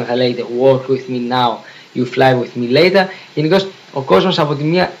μέρα. Το ένα θα λέγεται Walk With Me Now, You Fly With Me Later. Γενικώς ο κόσμος από τη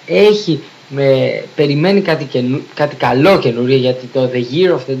μία περιμένει κάτι καλό καινούριο, γιατί το The Year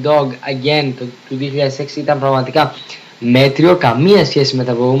of the Dog Again του 2006 ήταν πραγματικά μέτριο, καμία σχέση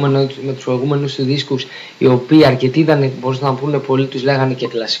με τους προηγούμενους του δίσκους, οι οποίοι αρκετοί ήταν, μπορούσαν να πούνε, πολλοί τους λέγανε και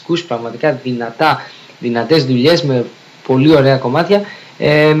κλασικούς, πραγματικά δυνατές δουλειές με πολύ ωραία κομμάτια.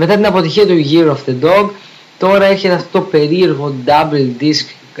 Μετά την αποτυχία του Year of the Dog, τώρα έρχεται αυτό το περίεργο double disc,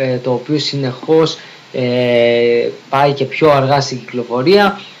 το οποίο συνεχώς πάει και πιο αργά στην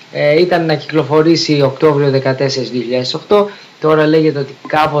κυκλοφορία. Ήταν να κυκλοφορήσει Οκτώβριο 14 2008, τώρα λέγεται ότι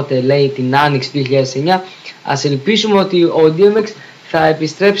κάποτε, λέει, την Άνοιξη 2009. Ας ελπίσουμε ότι ο DMX θα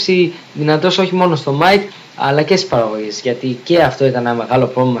επιστρέψει δυνατός όχι μόνο στο mic αλλά και στις παραγωγές, γιατί και αυτό ήταν ένα μεγάλο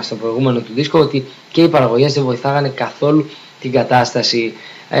πρόβλημα στο προηγούμενο του δίσκο, ότι και οι παραγωγές δεν βοηθάγανε καθόλου την κατάσταση.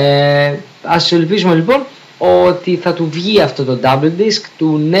 Ας ελπίσουμε λοιπόν ότι θα του βγει αυτό το double disc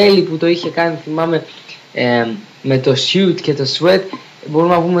του Nelly που το είχε κάνει, θυμάμαι, με το Suit και το Sweat.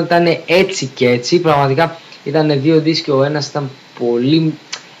 Μπορούμε να πούμε ότι ήταν έτσι και έτσι, πραγματικά ήταν δύο δίσκοι, ο ένας ήταν πολύ,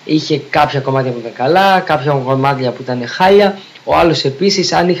 είχε κάποια κομμάτια που ήταν καλά, κάποια κομμάτια που ήταν χάλια, ο άλλος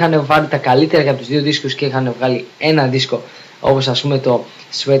επίσης. Αν είχαν βάλει τα καλύτερα για τους δύο δίσκους και είχαν βγάλει ένα δίσκο, όπως ας πούμε το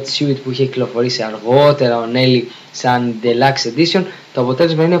Sweatsuit που είχε κυκλοφορήσει αργότερα ο Nelly σαν Deluxe Edition, το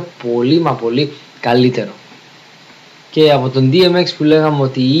αποτέλεσμα είναι πολύ μα πολύ καλύτερο. Και από τον DMX που λέγαμε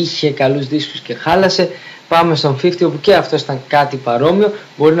ότι είχε καλούς δίσκους και χάλασε, πάμε στον 50, όπου και αυτό ήταν κάτι παρόμοιο.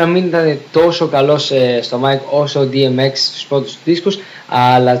 Μπορεί να μην ήταν τόσο καλός στο mic όσο ο DMX στους πρώτους δίσκους,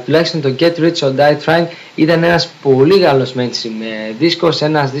 αλλά τουλάχιστον το Get Rich or Die Trying ήταν ένας πολύ καλός mainstream δίσκος,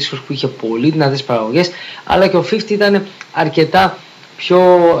 ένας δίσκος που είχε πολύ δυνατές παραγωγές, αλλά και ο 50 ήταν αρκετά πιο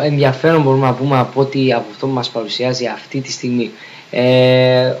ενδιαφέρον, μπορούμε να πούμε, από αυτό που μας παρουσιάζει αυτή τη στιγμή.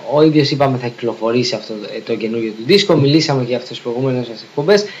 Ο ίδιος, είπαμε, θα κυκλοφορήσει αυτό το καινούργιο του δίσκο. Μιλήσαμε και για αυτές τις προηγούμενες σας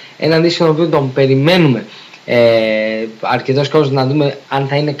εκπομπές. Ένα δίσκο τον οποίο τον περιμένουμε αρκετός κόσμος να δούμε αν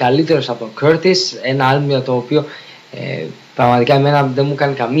θα είναι καλύτερος από τον Curtis. Ένα άλμπum το οποίο πραγματικά εμένα δεν μου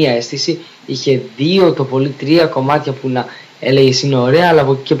κάνει καμία αίσθηση. Είχε 2 το πολύ 3 κομμάτια που να έλεγες είναι ωραία, αλλά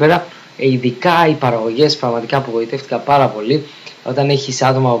από εκεί και πέρα ειδικά οι παραγωγές πραγματικά απογοητεύτηκα πάρα πολύ. Όταν έχεις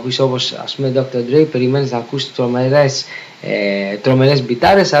άτομα από πίσω όπως ας πούμε Dr. Dre, περιμένεις να ακούσεις τρομερές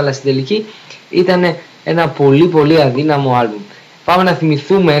μπιτάρες, αλλά στην τελική ήταν ένα πολύ πολύ αδύναμο άλμπουμ. Πάμε να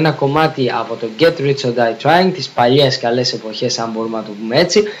θυμηθούμε ένα κομμάτι από το Get Rich or Die Trying, τις παλιές καλές εποχές, αν μπορούμε να το πούμε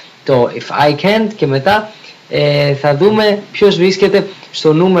έτσι, το If I Can't, και μετά θα δούμε ποιος βρίσκεται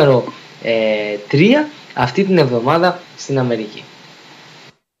στο νούμερο 3 αυτή την εβδομάδα στην Αμερική.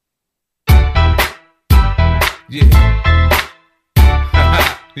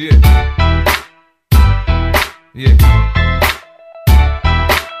 Yeah. Yeah.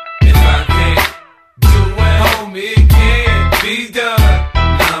 If I can't do it, homie, it can't be done.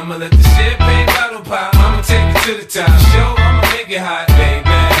 Now I'ma let the champagne bottle pop. I'ma take it to the top. Show, I'ma make it hot,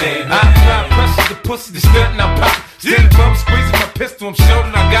 baby, baby. I apply pressure, the pussy, the stunt, and I pop. Stand above, squeezing my pistol, I'm sure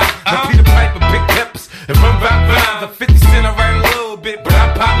that I got. I Peter Piper, big peppers, and run rock rhymes. I'm 50 cent, I write a little bit, but I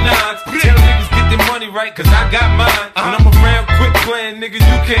pop nines. Tell niggas get their money right, cause I got mine. And I'm around quick playing, nigga,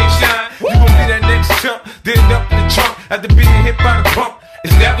 you can't shine. You gon' be that next chump, then end up in the trunk after being hit by the pump.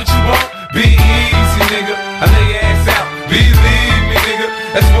 Is that what you want? Be easy, nigga. I lay your ass out. Believe me, nigga.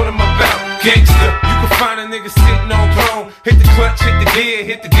 That's what I'm about. Gangsta. You can find a nigga sitting on throne. Hit the clutch, hit the gear,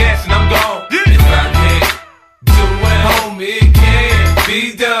 hit the gas, and I'm gone. If I can't do it, homie, it can't be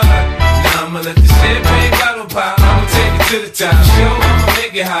done. Now I'ma let the champagne bottle pop. I'ma take it to the top. Show, I'ma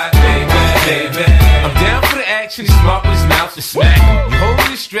make it hot, baby, baby. I'm down for the action. He's smart with his mouth to smack. You hold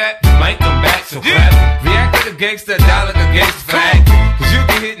your strap, you might come back, so clap. React like a gangster, die like a gangster flag. Cause you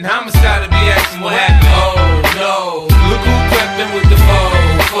get hit in homicide and be asking what happened. Oh no, look who crept in with the foe.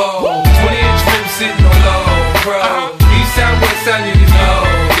 20-inch rim sitting on low, bro. East side, west side, niggas know,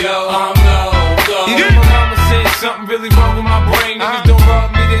 yo, I'm low. Even my mama said something really wrong with my brain. Niggas don't rob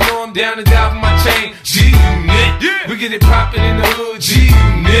me, they know I'm down to die for my chain. G-Unit, we get it poppin' in the hood.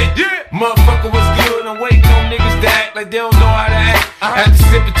 G-Unit, motherfucker, what's good? I'm waiting on niggas to act like they don't know how to act. After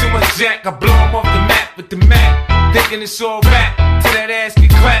sipping too much Jack, I blow them off the map with the Mac, thinking it's all rap. Till that ass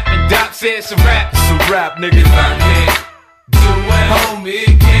get clapped and Doc said it's a rap. It's a rap, nigga. If I can't do it, homie,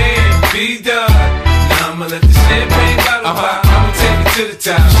 it can't be done. Now I'ma let the champagne bottle pop. I'ma take it to the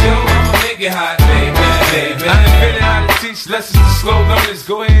top. Show, I'ma make it hot, baby, baby. I invented how to teach lessons to slow learners.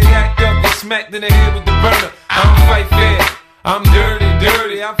 Go ahead, act up, get smacked in the head with the burner. I don't fight fair. I'm dirty.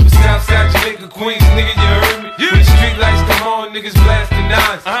 I'm from Southside Jamaica, Queens, nigga, you heard me. When the street lights come on, niggas blasting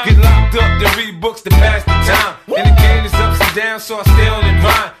nines. Get locked up, they read books to pass the time. And the game is ups and downs, so I stay on their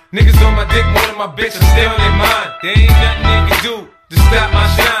grind. Niggas on my dick more than my bitch, I stay on their mind. There ain't nothing they can do to stop my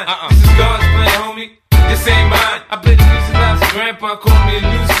shine. This is God's plan, homie. This ain't mine. I bet the music loud, so grandpa called me a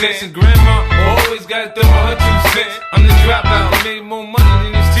nuisance. And grandma always gotta throw her 2 cents. I'm the dropout, I made more money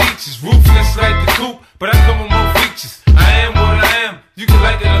than his teachers. Ruthless like the coupe, but I come with more features. I am what I am. You can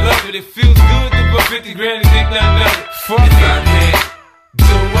like it or love it. It feels good to put 50 grand and think nothing of it. Fuck if I can't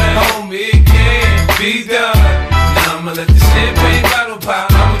do it, homie, it can't be done. Now I'ma let the champagne bottle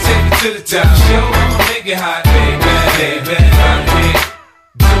pop. I'ma take it to the top. Show, I'ma make it hot, baby, baby. If I can't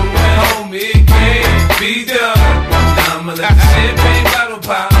do it, homie, it can't be done. Now I'ma let the champagne bottle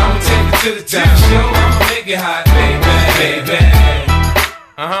pop. I'ma take it to the top. Show, I'ma make it hot, baby, baby.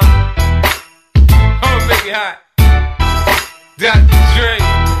 I'ma make it hot. Dr. Dre,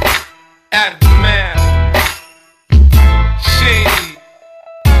 Aftermath, Shady.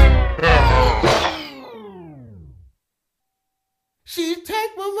 She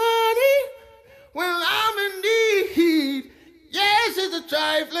take my money when I'm in need. Yes, it's a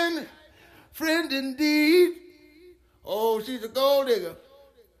trifling friend indeed. Oh, she's a gold digger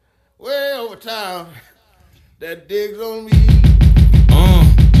way over town that digs on me.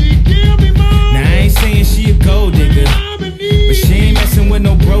 She give me money. Now I ain't saying she a gold digger, but she ain't messing with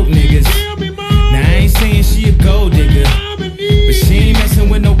no broke niggas. Now I ain't saying she a gold digger, but she ain't messing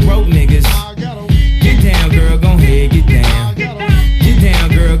with no broke niggas. Get down, girl, gon' head, get down. Get down,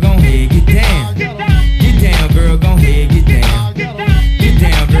 girl, gon' head, get down. Get down, girl, gon' head, get down. Get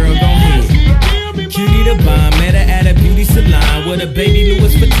down, girl, gon' head. Cutie the bomb, met her at a beauty salon with a baby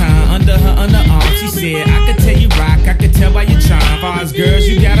Louis Vuitton under her underarm. She said, I could tell you rock, I could tell by your charm. Far as girls,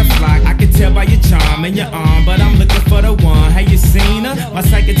 you got a flock, I could tell by your charm and your arm, but I'm looking for the one. Have you seen her? My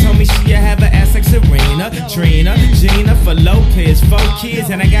psychic told me she have an ass like Serena, Trina, Gina, for Lopez, 4 kids,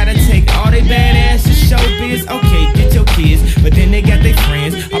 and I gotta take all they badass to showbiz. Okay, get your kids, but then they got their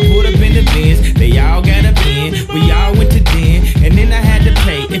friends. I pulled up in the Benz, they all got a bin. We all went to den, and then I had to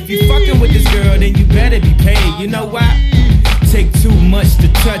pay. If you fucking with this girl, then you better be paid. You know why? Take too much to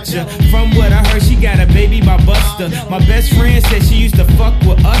touch her. From what I heard, she got a baby by Buster. My best friend said she used to fuck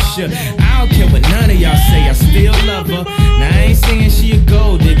with Usher. I don't care what none of y'all say, I still love her. Now I ain't saying she a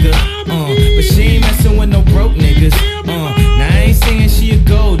gold digger, but she ain't messing with no broke niggas. Now I ain't saying she a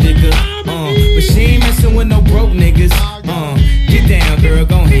gold digger, but she ain't messing with no broke niggas. Get down, girl,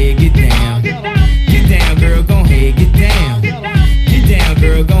 gon' head, get down. Get down, girl, gon' head, get down. Get down,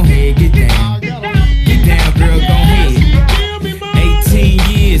 girl, gon' head, get down. Get down, girl, gon' head.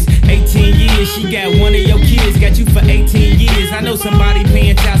 18 years, she got one of your kids, got you for 18 years. I know somebody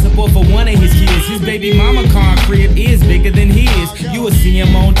paying child support for one of his kids. His baby mama car crib is bigger than his. You will see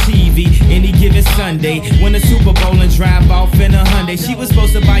him on TV any given Sunday. Win the Super Bowl and drive off in a Hyundai. She was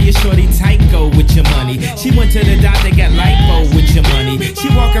supposed to buy your shorty Tyco with your money. She went to the doctor, got lipo with your money. She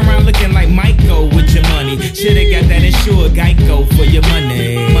walk around looking like Michael with your money. Shoulda got that insured Geico for your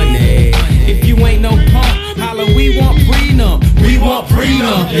money. If you ain't no punk, holla, we want prenup. We want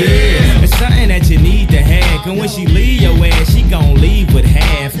prenup, yeah. It's something that you need to have, cause when she leave your ass, she gon' leave with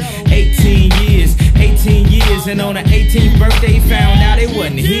half. 18 years, and on her 18th birthday, found out it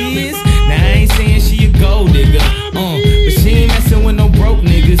wasn't his. Now I ain't saying she a gold digger, but she ain't messing with no broke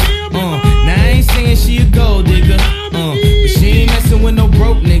niggas. Now I ain't saying she a gold digger, but she ain't messing with no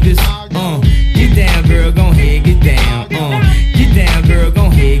broke niggas. Get down, girl, gon' head, get down. Get down, girl,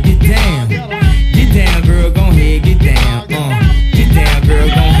 gon' head, get down. Get down, girl, gon' head, get down. Get down, girl,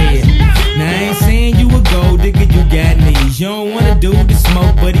 gon' head. Now I ain't saying you a gold digger, you got knees. You don't wanna do the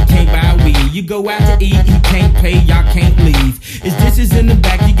smoke, but he can't buy weed. You go out to eat, he can't pay, y'all can't leave. His dishes in the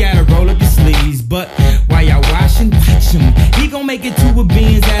back, you gotta roll up your sleeves. But while y'all washing, watch him. He gon' make it 2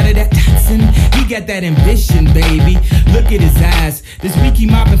 beans out of that toxin. He got that ambition, baby. Look at his eyes. This week he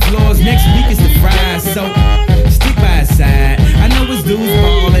mopping floors, next week is the fries. So stick by his side. I know his dudes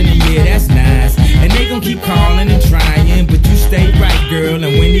ballin', and yeah, that's nice. And they gon' keep calling and trying, but you stay right, girl.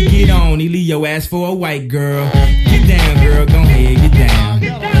 And when he get on, he leave your ass for a white girl. Get down, girl, gon' head, get down.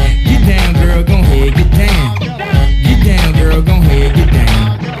 Get down, girl, gon' head, get down. Get down, girl, gon' head, get down.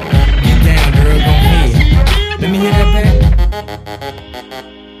 Get down, girl, gon' head. Let me hear that back.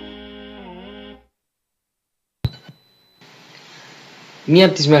 Μία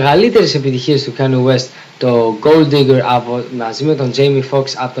από τις μεγαλύτερες επιτυχίες του Kanye West, το Gold Digger, μαζί με τον Jamie Foxx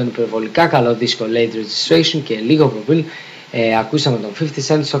από τον υπερβολικά καλό δίσκο Late Registration, και λίγο πριν ακούσαμε τον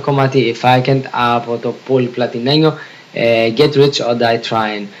 50 Cent στο κομμάτι If I Can't από το πολυπλατινένιο Get Rich or Die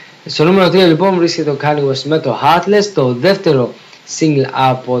Trying. Στο νούμερο 3 λοιπόν βρίσκεται ο Kanye West με το Heartless, το δεύτερο single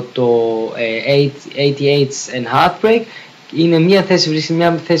από το 88's and Heartbreak. Είναι μία θέση, βρίσκεται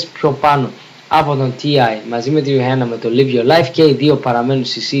μία θέση πιο πάνω από τον T.I. μαζί με τη Rihanna με το Live Your Life, και οι δύο παραμένουν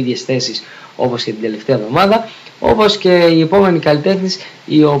στις ίδιες θέσεις όπως και την τελευταία εβδομάδα, όπως και η επόμενη καλλιτέχνης,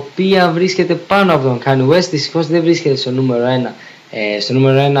 η οποία βρίσκεται πάνω από τον Kanye West. Δυστυχώς δεν βρίσκεται στο νούμερο 1. Στο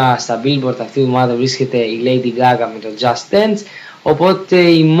νούμερο 1 στα Billboard αυτή τη εβδομάδα βρίσκεται η Lady Gaga με το Just Dance, οπότε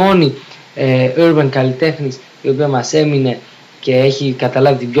η μόνη urban καλλιτέχνης η οποία μας έμεινε και έχει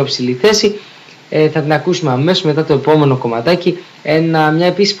καταλάβει την πιο ψηλή θέση, θα την ακούσουμε αμέσως μετά το επόμενο κομματάκι, μια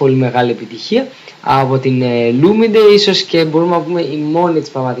επίσης πολύ μεγάλη επιτυχία από την Lumide, ίσως και μπορούμε να πούμε η μόνη της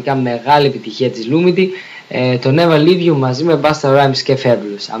πραγματικά μεγάλη επιτυχία της Lumide, το Never Leave You μαζί με Busta Rhymes και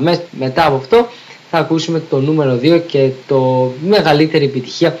Fabulous. Μετά από αυτό θα ακούσουμε το νούμερο 2 και το μεγαλύτερη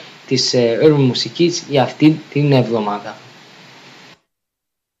επιτυχία της urban μουσικής για αυτή την εβδομάδα.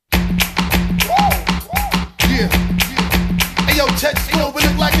 Text slow, but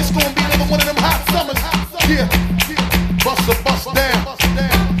look like it's gonna be another one of them hot summers. Yeah, bust a bust down.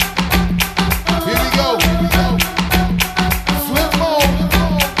 Here we go. Flip mode.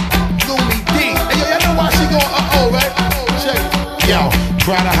 Lumi D. Hey, yo, y'all know why she going uh-oh, right? Check it. Yo.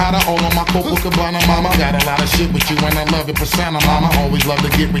 Prada, hotter, all on my Copacabana, mama. Got a lot of shit with you and I love it, persona, mama. Always love to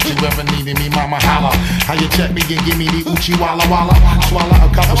get with you, ever needed me, mama. Holla. How you check me and give me the Uchi Walla Walla. Swallow a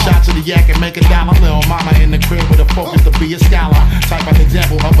couple shots of the yak and make a dollar. Little mama in the crib with a focus to be a scholar. Type of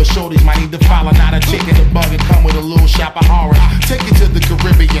example of a shorties might need to follow. Not a chick in the bug and come with a little shop of horror. Take it to the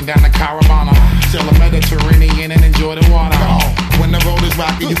Caribbean, down the Caravana. Sail the Mediterranean and enjoy the water. When the road is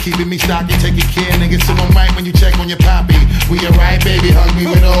rocky, you keeping me stocky. Taking care, nigga, so don't mind when you check on your poppy. We alright, baby, hug me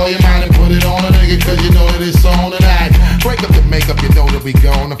with all your mind and put it on a nigga, cause you know that it's on tonight. Break up the makeup, you know that we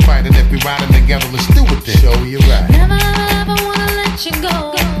go on to fight. And if we riding together, let's do it then. Show you right. Never ever wanna let you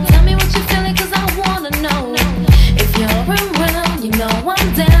go. Tell me what you're feeling, cause I wanna know. If you're around, you know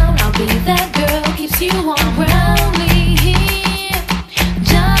I'm down. I'll be that girl, keeps you on groundly here.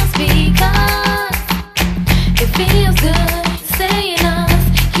 Just because it feels good, saying us,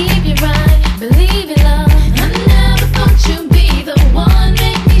 keep you right, believe in love. I never thought you'd be the one,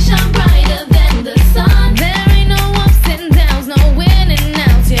 make me shine brighter than the sun. There ain't no ups and downs, no winning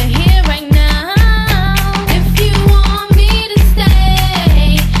outs, you're here right now. If you want me to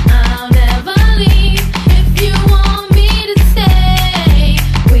stay, I'll never leave. If you want me to stay,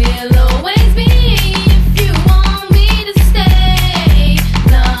 we'll always be. If you want me to stay,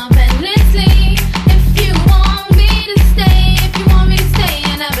 love endlessly. If you want me to stay, if you want me to stay,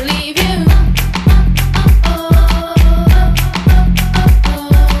 and I believe you.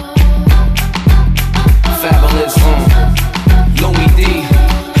 Fabulous, Louis D.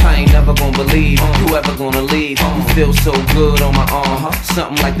 I ain't never gonna believe you ever gonna leave. You feel so good on my arm,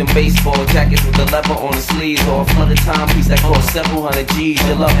 something like them baseball jackets with the leather on the sleeves, or a flooded timepiece that cost several hundred G's.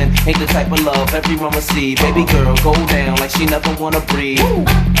 Your loving ain't the type of love every mama see. Baby girl, go down like she never wanna breathe.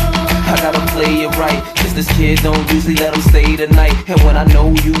 I gotta play it right, cause this kid don't usually let him stay the night. And when I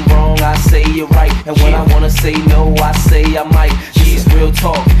know you wrong, I say you're right. And when I wanna say no, I say I might. She's real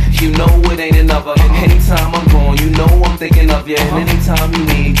talk, you know it ain't another. Anytime I'm gone, you know I'm thinking of you. And anytime you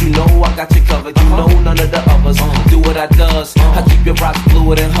need, you know I got you covered. You know none of the others do what I does. I keep your rocks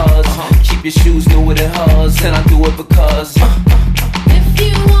bluer than hers, keep your shoes newer than hers. And I do it because if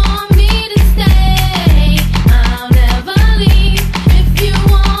you want me to stay, I'll never leave. If you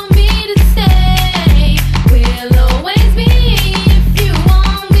want me to stay, we'll always be. If you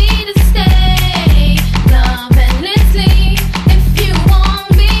want me to stay, love endlessly. If you want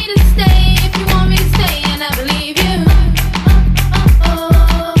me to stay, if you want me to stay, and I believe you.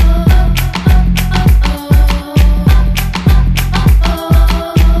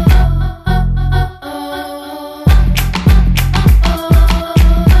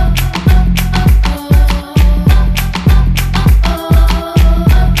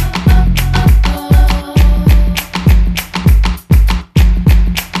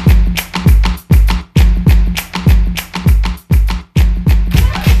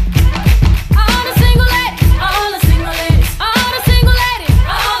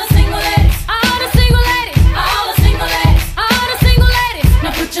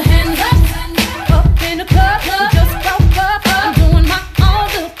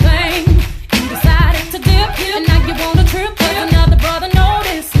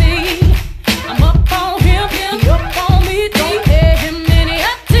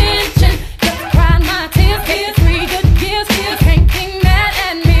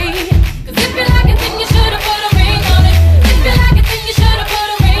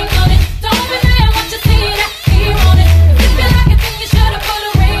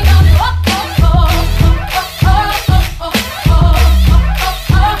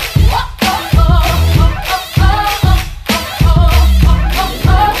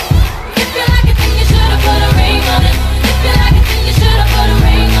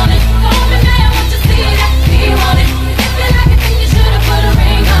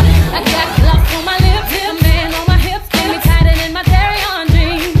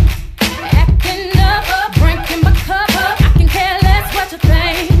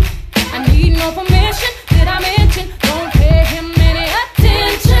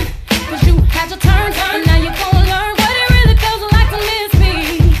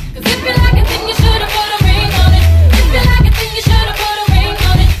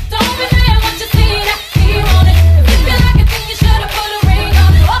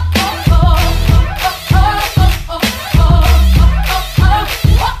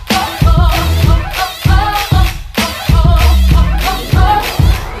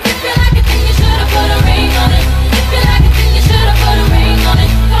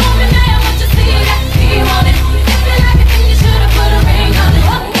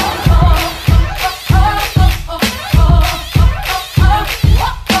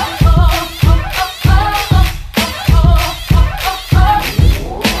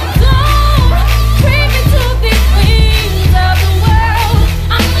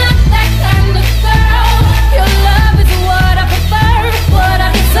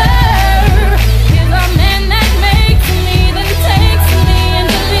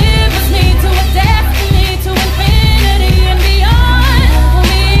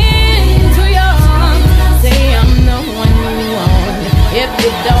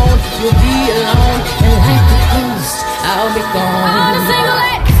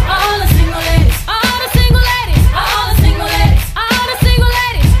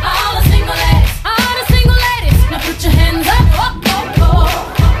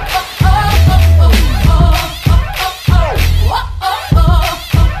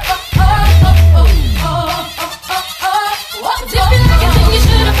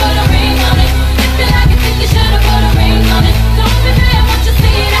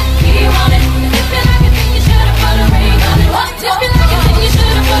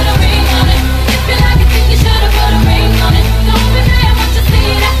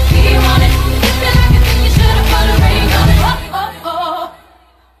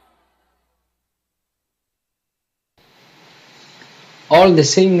 All the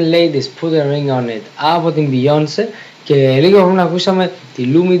Single Ladies Put a Ring on It από την Beyoncé. Και λίγο πριν ακούσαμε τη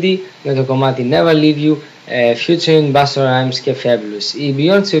Lumidee για το κομμάτι Never Leave You, featuring Busta Rhymes και Fabulous. Η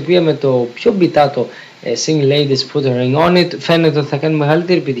Beyoncé, η οποία με το πιο μπιτάτο Single Ladies Put a Ring on It φαίνεται ότι θα κάνει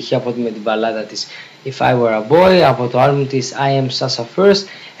μεγαλύτερη επιτυχία από ότι με την μπαλάδα της If I Were a Boy από το άλμπουμ της I Am Sasha First,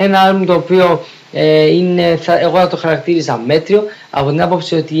 ένα άλμπουμ το οποίο εγώ θα το χαρακτήριζα μέτριο από την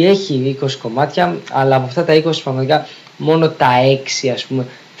άποψη ότι έχει 20 κομμάτια, αλλά από αυτά τα 20 πραγματικά μόνο τα 6 ας πούμε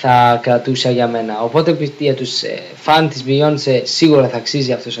θα κρατούσα για μένα. Οπότε για τους φαν της Beyoncé σίγουρα θα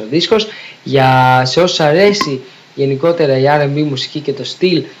αξίζει αυτός ο δίσκος. Σε όσους αρέσει γενικότερα η R&B μουσική και το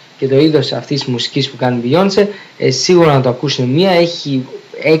στυλ και το είδος αυτής της μουσικής που κάνει η Beyoncé, σίγουρα να το ακούσουν μία. Έχει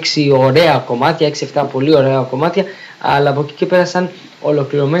 6 ωραία κομμάτια, 6-7 πολύ ωραία κομμάτια, αλλά από εκεί και πέρα σαν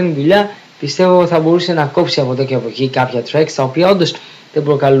ολοκληρωμένη δουλειά πιστεύω θα μπορούσε να κόψει από εδώ και από εκεί κάποια tracks τα οποία όντως δεν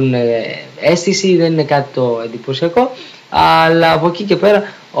προκαλούν αίσθηση, δεν είναι κάτι το εντυπωσιακό, αλλά από εκεί και πέρα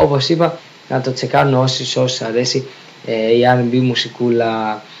όπως είπα να το τσεκάρουν όσοι αρέσει η R&B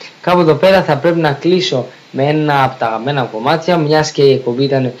μουσικούλα. Κάπου εδώ πέρα θα πρέπει να κλείσω με ένα από τα αγαπημένα κομμάτια, μιας και η εκπομπή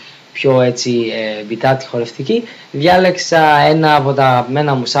ήταν πιο έτσι μπιτάτη χορευτική. Διάλεξα ένα από τα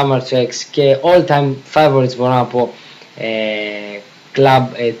αγαπημένα μου summer tracks και all time favorites μπορώ να πω club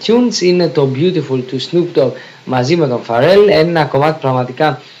tunes, είναι το Beautiful του Snoop Dogg μαζί με τον Pharrell. Ένα κομμάτι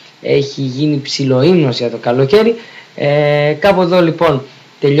πραγματικά έχει γίνει ψιλοήμνος για το καλοκαίρι. Κάπου εδώ λοιπόν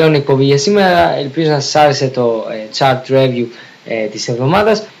τελειώνει η εκπομπή για σήμερα. Ελπίζω να σας άρεσε το chart review της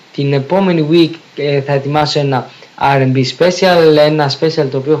εβδομάδας. Την επόμενη week θα ετοιμάσω ένα R&B special, ένα special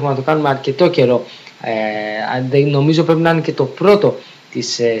το οποίο έχουμε να το κάνουμε αρκετό καιρό. Νομίζω πρέπει να είναι και το πρώτο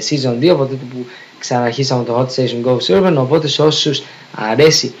της season 2 από τότε που ξαναρχίσαμε το HotStation Goes Urban. Οπότε σε όσους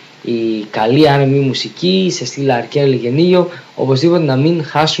αρέσει η καλή R&B μουσική σε στυλ R. Kelly και Neo, οπωσδήποτε να μην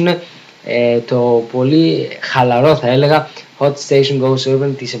χάσουν το πολύ χαλαρό θα έλεγα HotStation Goes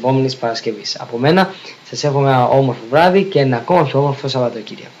Urban της επόμενης Παρασκευής. Από μένα σας εύχομαι ένα όμορφο βράδυ και ένα ακόμα πιο όμορφο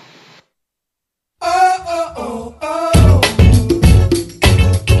Σαββατοκύριακο.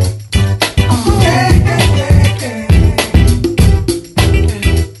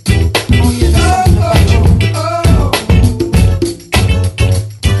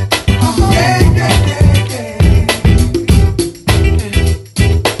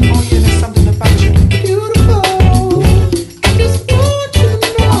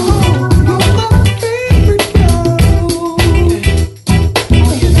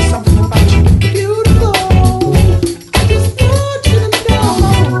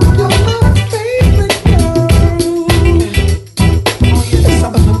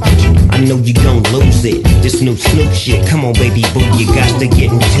 New Snoop shit, come on baby boo, you got to get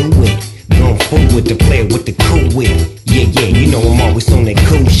into it. Going forward to play with the cool wit. Yeah, you know I'm always on that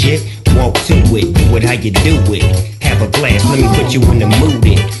cool shit. Walk to it, do it how you do it. Have a glass, let me put you in the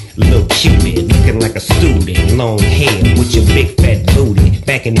mood. Little cupid, looking like a student. Long hair with your big fat booty.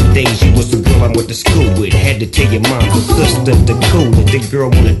 Back in the days you was the girl I went to school with. Had to tell your mom or sister to cool it. The girl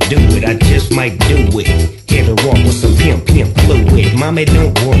wanna do it, I just might do it. Hit her off with some pimp fluid. Mommy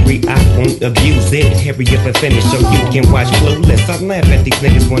don't worry, I won't abuse it. Hurry up and finish so you can watch Clueless. I laugh at these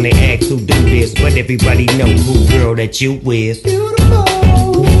niggas when they ask who do this, but everybody know who girl that you is. Beautiful.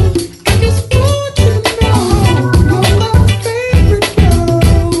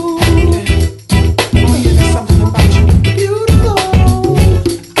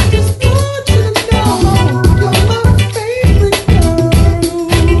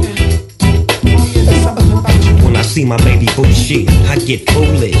 See my baby boo shit, I get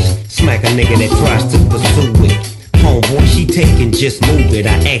foolish. Smack a nigga that tries to pursue it. Homeboy, she taking, just move it.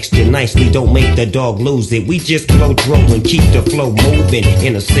 I asked you nicely, don't make the dog lose it. We just blow throw and keep the flow moving.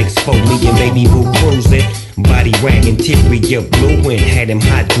 In a 6'4", me and baby boo cruising. Body wagging, teary, you're blueing. Had him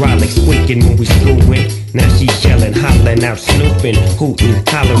hydraulics squeaking when we screwing. Now she's yelling, hollering out, snooping, hooting,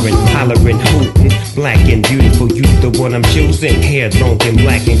 hollering, hooting. Black and beautiful, you the one I'm choosing. Hair long and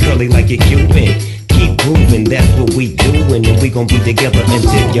black and curly like a Cuban. Keep grooving, that's what we doing, and we gon' be together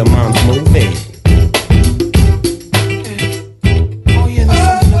until your mom's moving.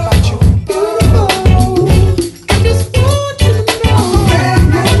 I just want you.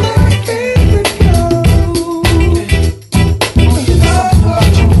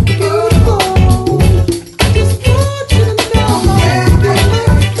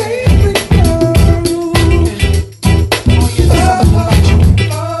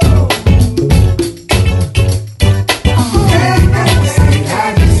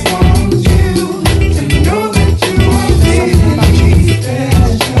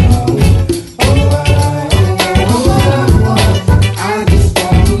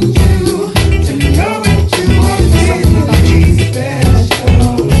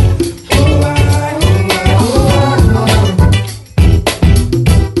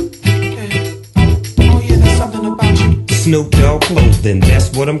 Snoop Dogg clothing, that's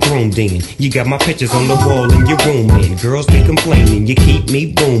what I'm groomed in. You got my pictures on the wall in your room, and girls be complaining, you keep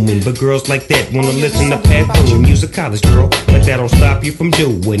me booming. But girls like that wanna listen to Pat Boone. Use a college girl, but that don't stop you from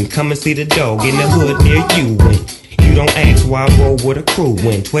doing. Come and see the dog in the hood near you. And you don't ask why I roll with a crew.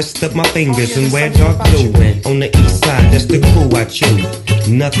 And twist up my fingers and wear dark blue. And on the east side, that's the crew I choose.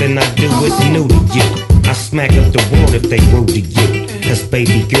 Nothing I do is new to you. I smack up the world if they rude to you. Cause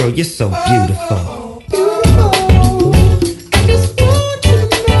baby girl, you're so beautiful.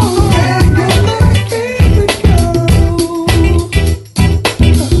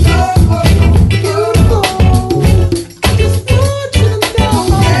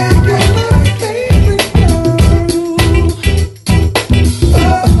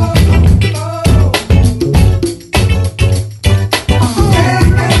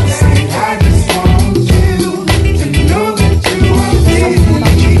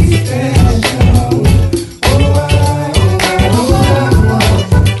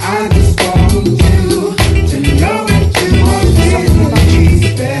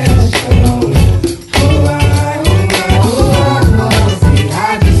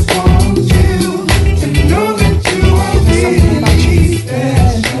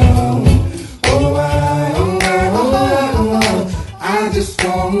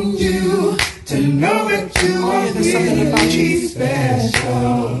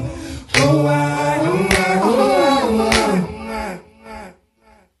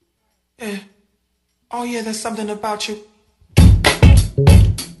 Oh yeah, there's something about you.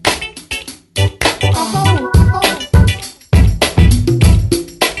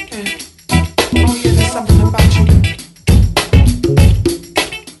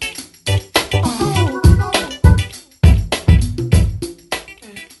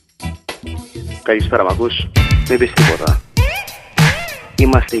 Καλησπέρα, μ' ακούς? Μην πεις τίποτα.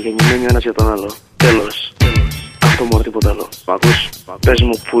 Είμαστε γεννημένοι ο ένας για τον άλλο. Τέλος. Αυτό μόνο, τίποτα άλλο. Μ' ακούς? Πες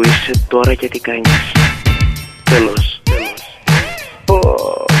μου που είσαι τώρα και τι κάνεις. Τέλος.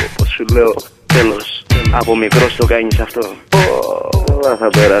 Πώς σου λέω. Τέλος. Από μικρός το κάνεις αυτό. Θα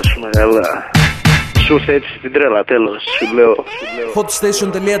περάσουμε καλά. Σου ήρθε έτσι την τρέλα. Τέλος. Σου λέω.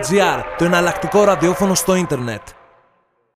 HotStation.gr, το εναλλακτικό ραδιόφωνο στο ίντερνετ.